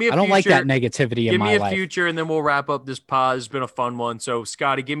 All right, give me a future. I don't like that negativity in my life. Give me a future, and then we'll wrap up this pod. It's been a fun one. So,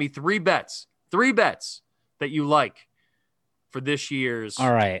 Scotty, give me 3 bets. 3 bets that you like for this year's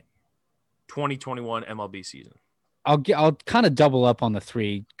 2021 MLB season. I'll kind of double up on the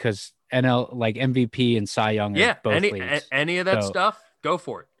 3 because NL like MVP and Cy Young are both leagues. Any of that stuff, go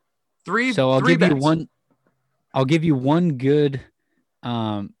for it. 3. So I'll give bets. You one. I'll give you one good,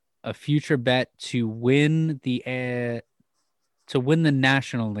 a future bet to win the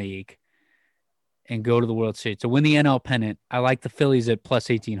National League and go to the World Series, to win the NL pennant. I like the Phillies at plus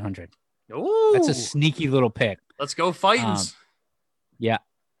 1,800. Ooh, that's a sneaky little pick. Let's go Fightins.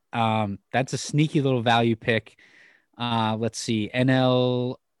 That's a sneaky little value pick. Let's see,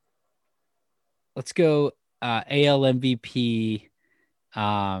 NL. Let's go AL MVP.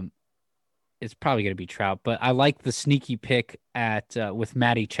 It's probably going to be Trout, but I like the sneaky pick at with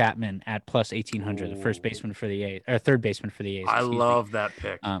Matty Chapman at plus 1,800, the first baseman for the A's, or third baseman for the A's. I love that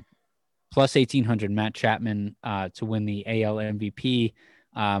pick. Plus 1,800, Matt Chapman to win the AL MVP.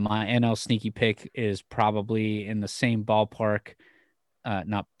 My NL sneaky pick is probably in the same ballpark,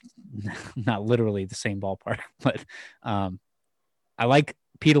 not literally the same ballpark, but I like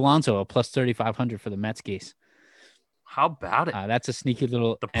Pete Alonso at plus 3,500 for the Mets geese. How about it? That's a sneaky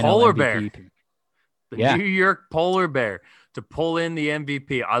little polar bear. The New York polar bear to pull in the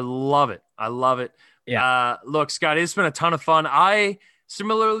MVP. I love it. Yeah. Look, Scott, it's been a ton of fun. I,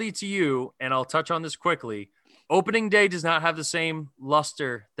 similarly to you, and I'll touch on this quickly, opening day does not have the same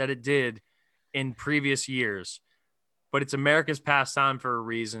luster that it did in previous years, but it's America's pastime for a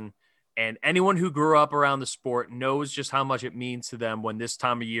reason. And anyone who grew up around the sport knows just how much it means to them when this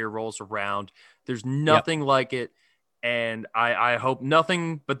time of year rolls around. There's nothing like it. And I hope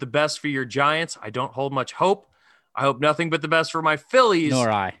nothing but the best for your Giants. I don't hold much hope. I hope nothing but the best for my Phillies.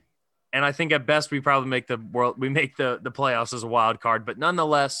 Nor I. And I think at best we probably make the playoffs as a wild card. But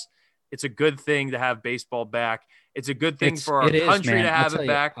nonetheless, it's a good thing to have baseball back. It's a good thing for our country to have it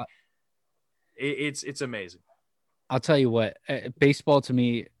back. It's amazing. I'll tell you what, baseball to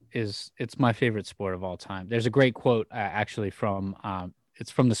me it's my favorite sport of all time. There's a great quote actually from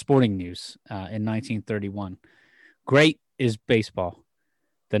it's from the Sporting News in 1931. Great is baseball,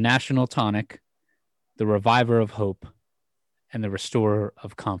 the national tonic, the reviver of hope, and the restorer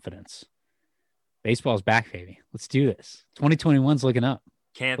of confidence. Baseball's back, baby. Let's do this. 2021's looking up.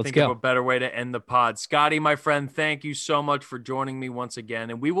 Let's think of a better way to end the pod. Scotty, my friend, thank you so much for joining me once again.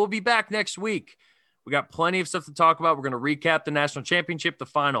 And we will be back next week. We got plenty of stuff to talk about. We're going to recap the national championship, the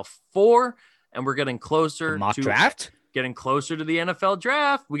Final Four, and we're getting closer to the NFL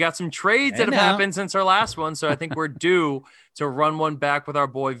draft. We got some trades that have happened since our last one, so I think we're due to run one back with our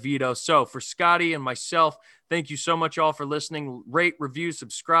boy Vito. So for Scotty and myself, thank you so much all for listening. Rate, review,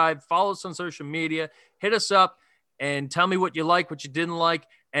 subscribe, follow us on social media, hit us up, and tell me what you like, what you didn't like.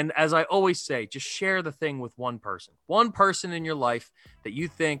 And as I always say, just share the thing with one person in your life that you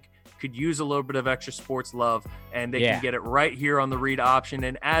think could use a little bit of extra sports love, and they can get it right here on the Read option.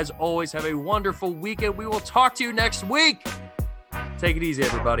 And as always, have a wonderful weekend. We will talk to you next week. Take it easy,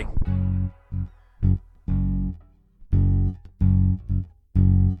 everybody.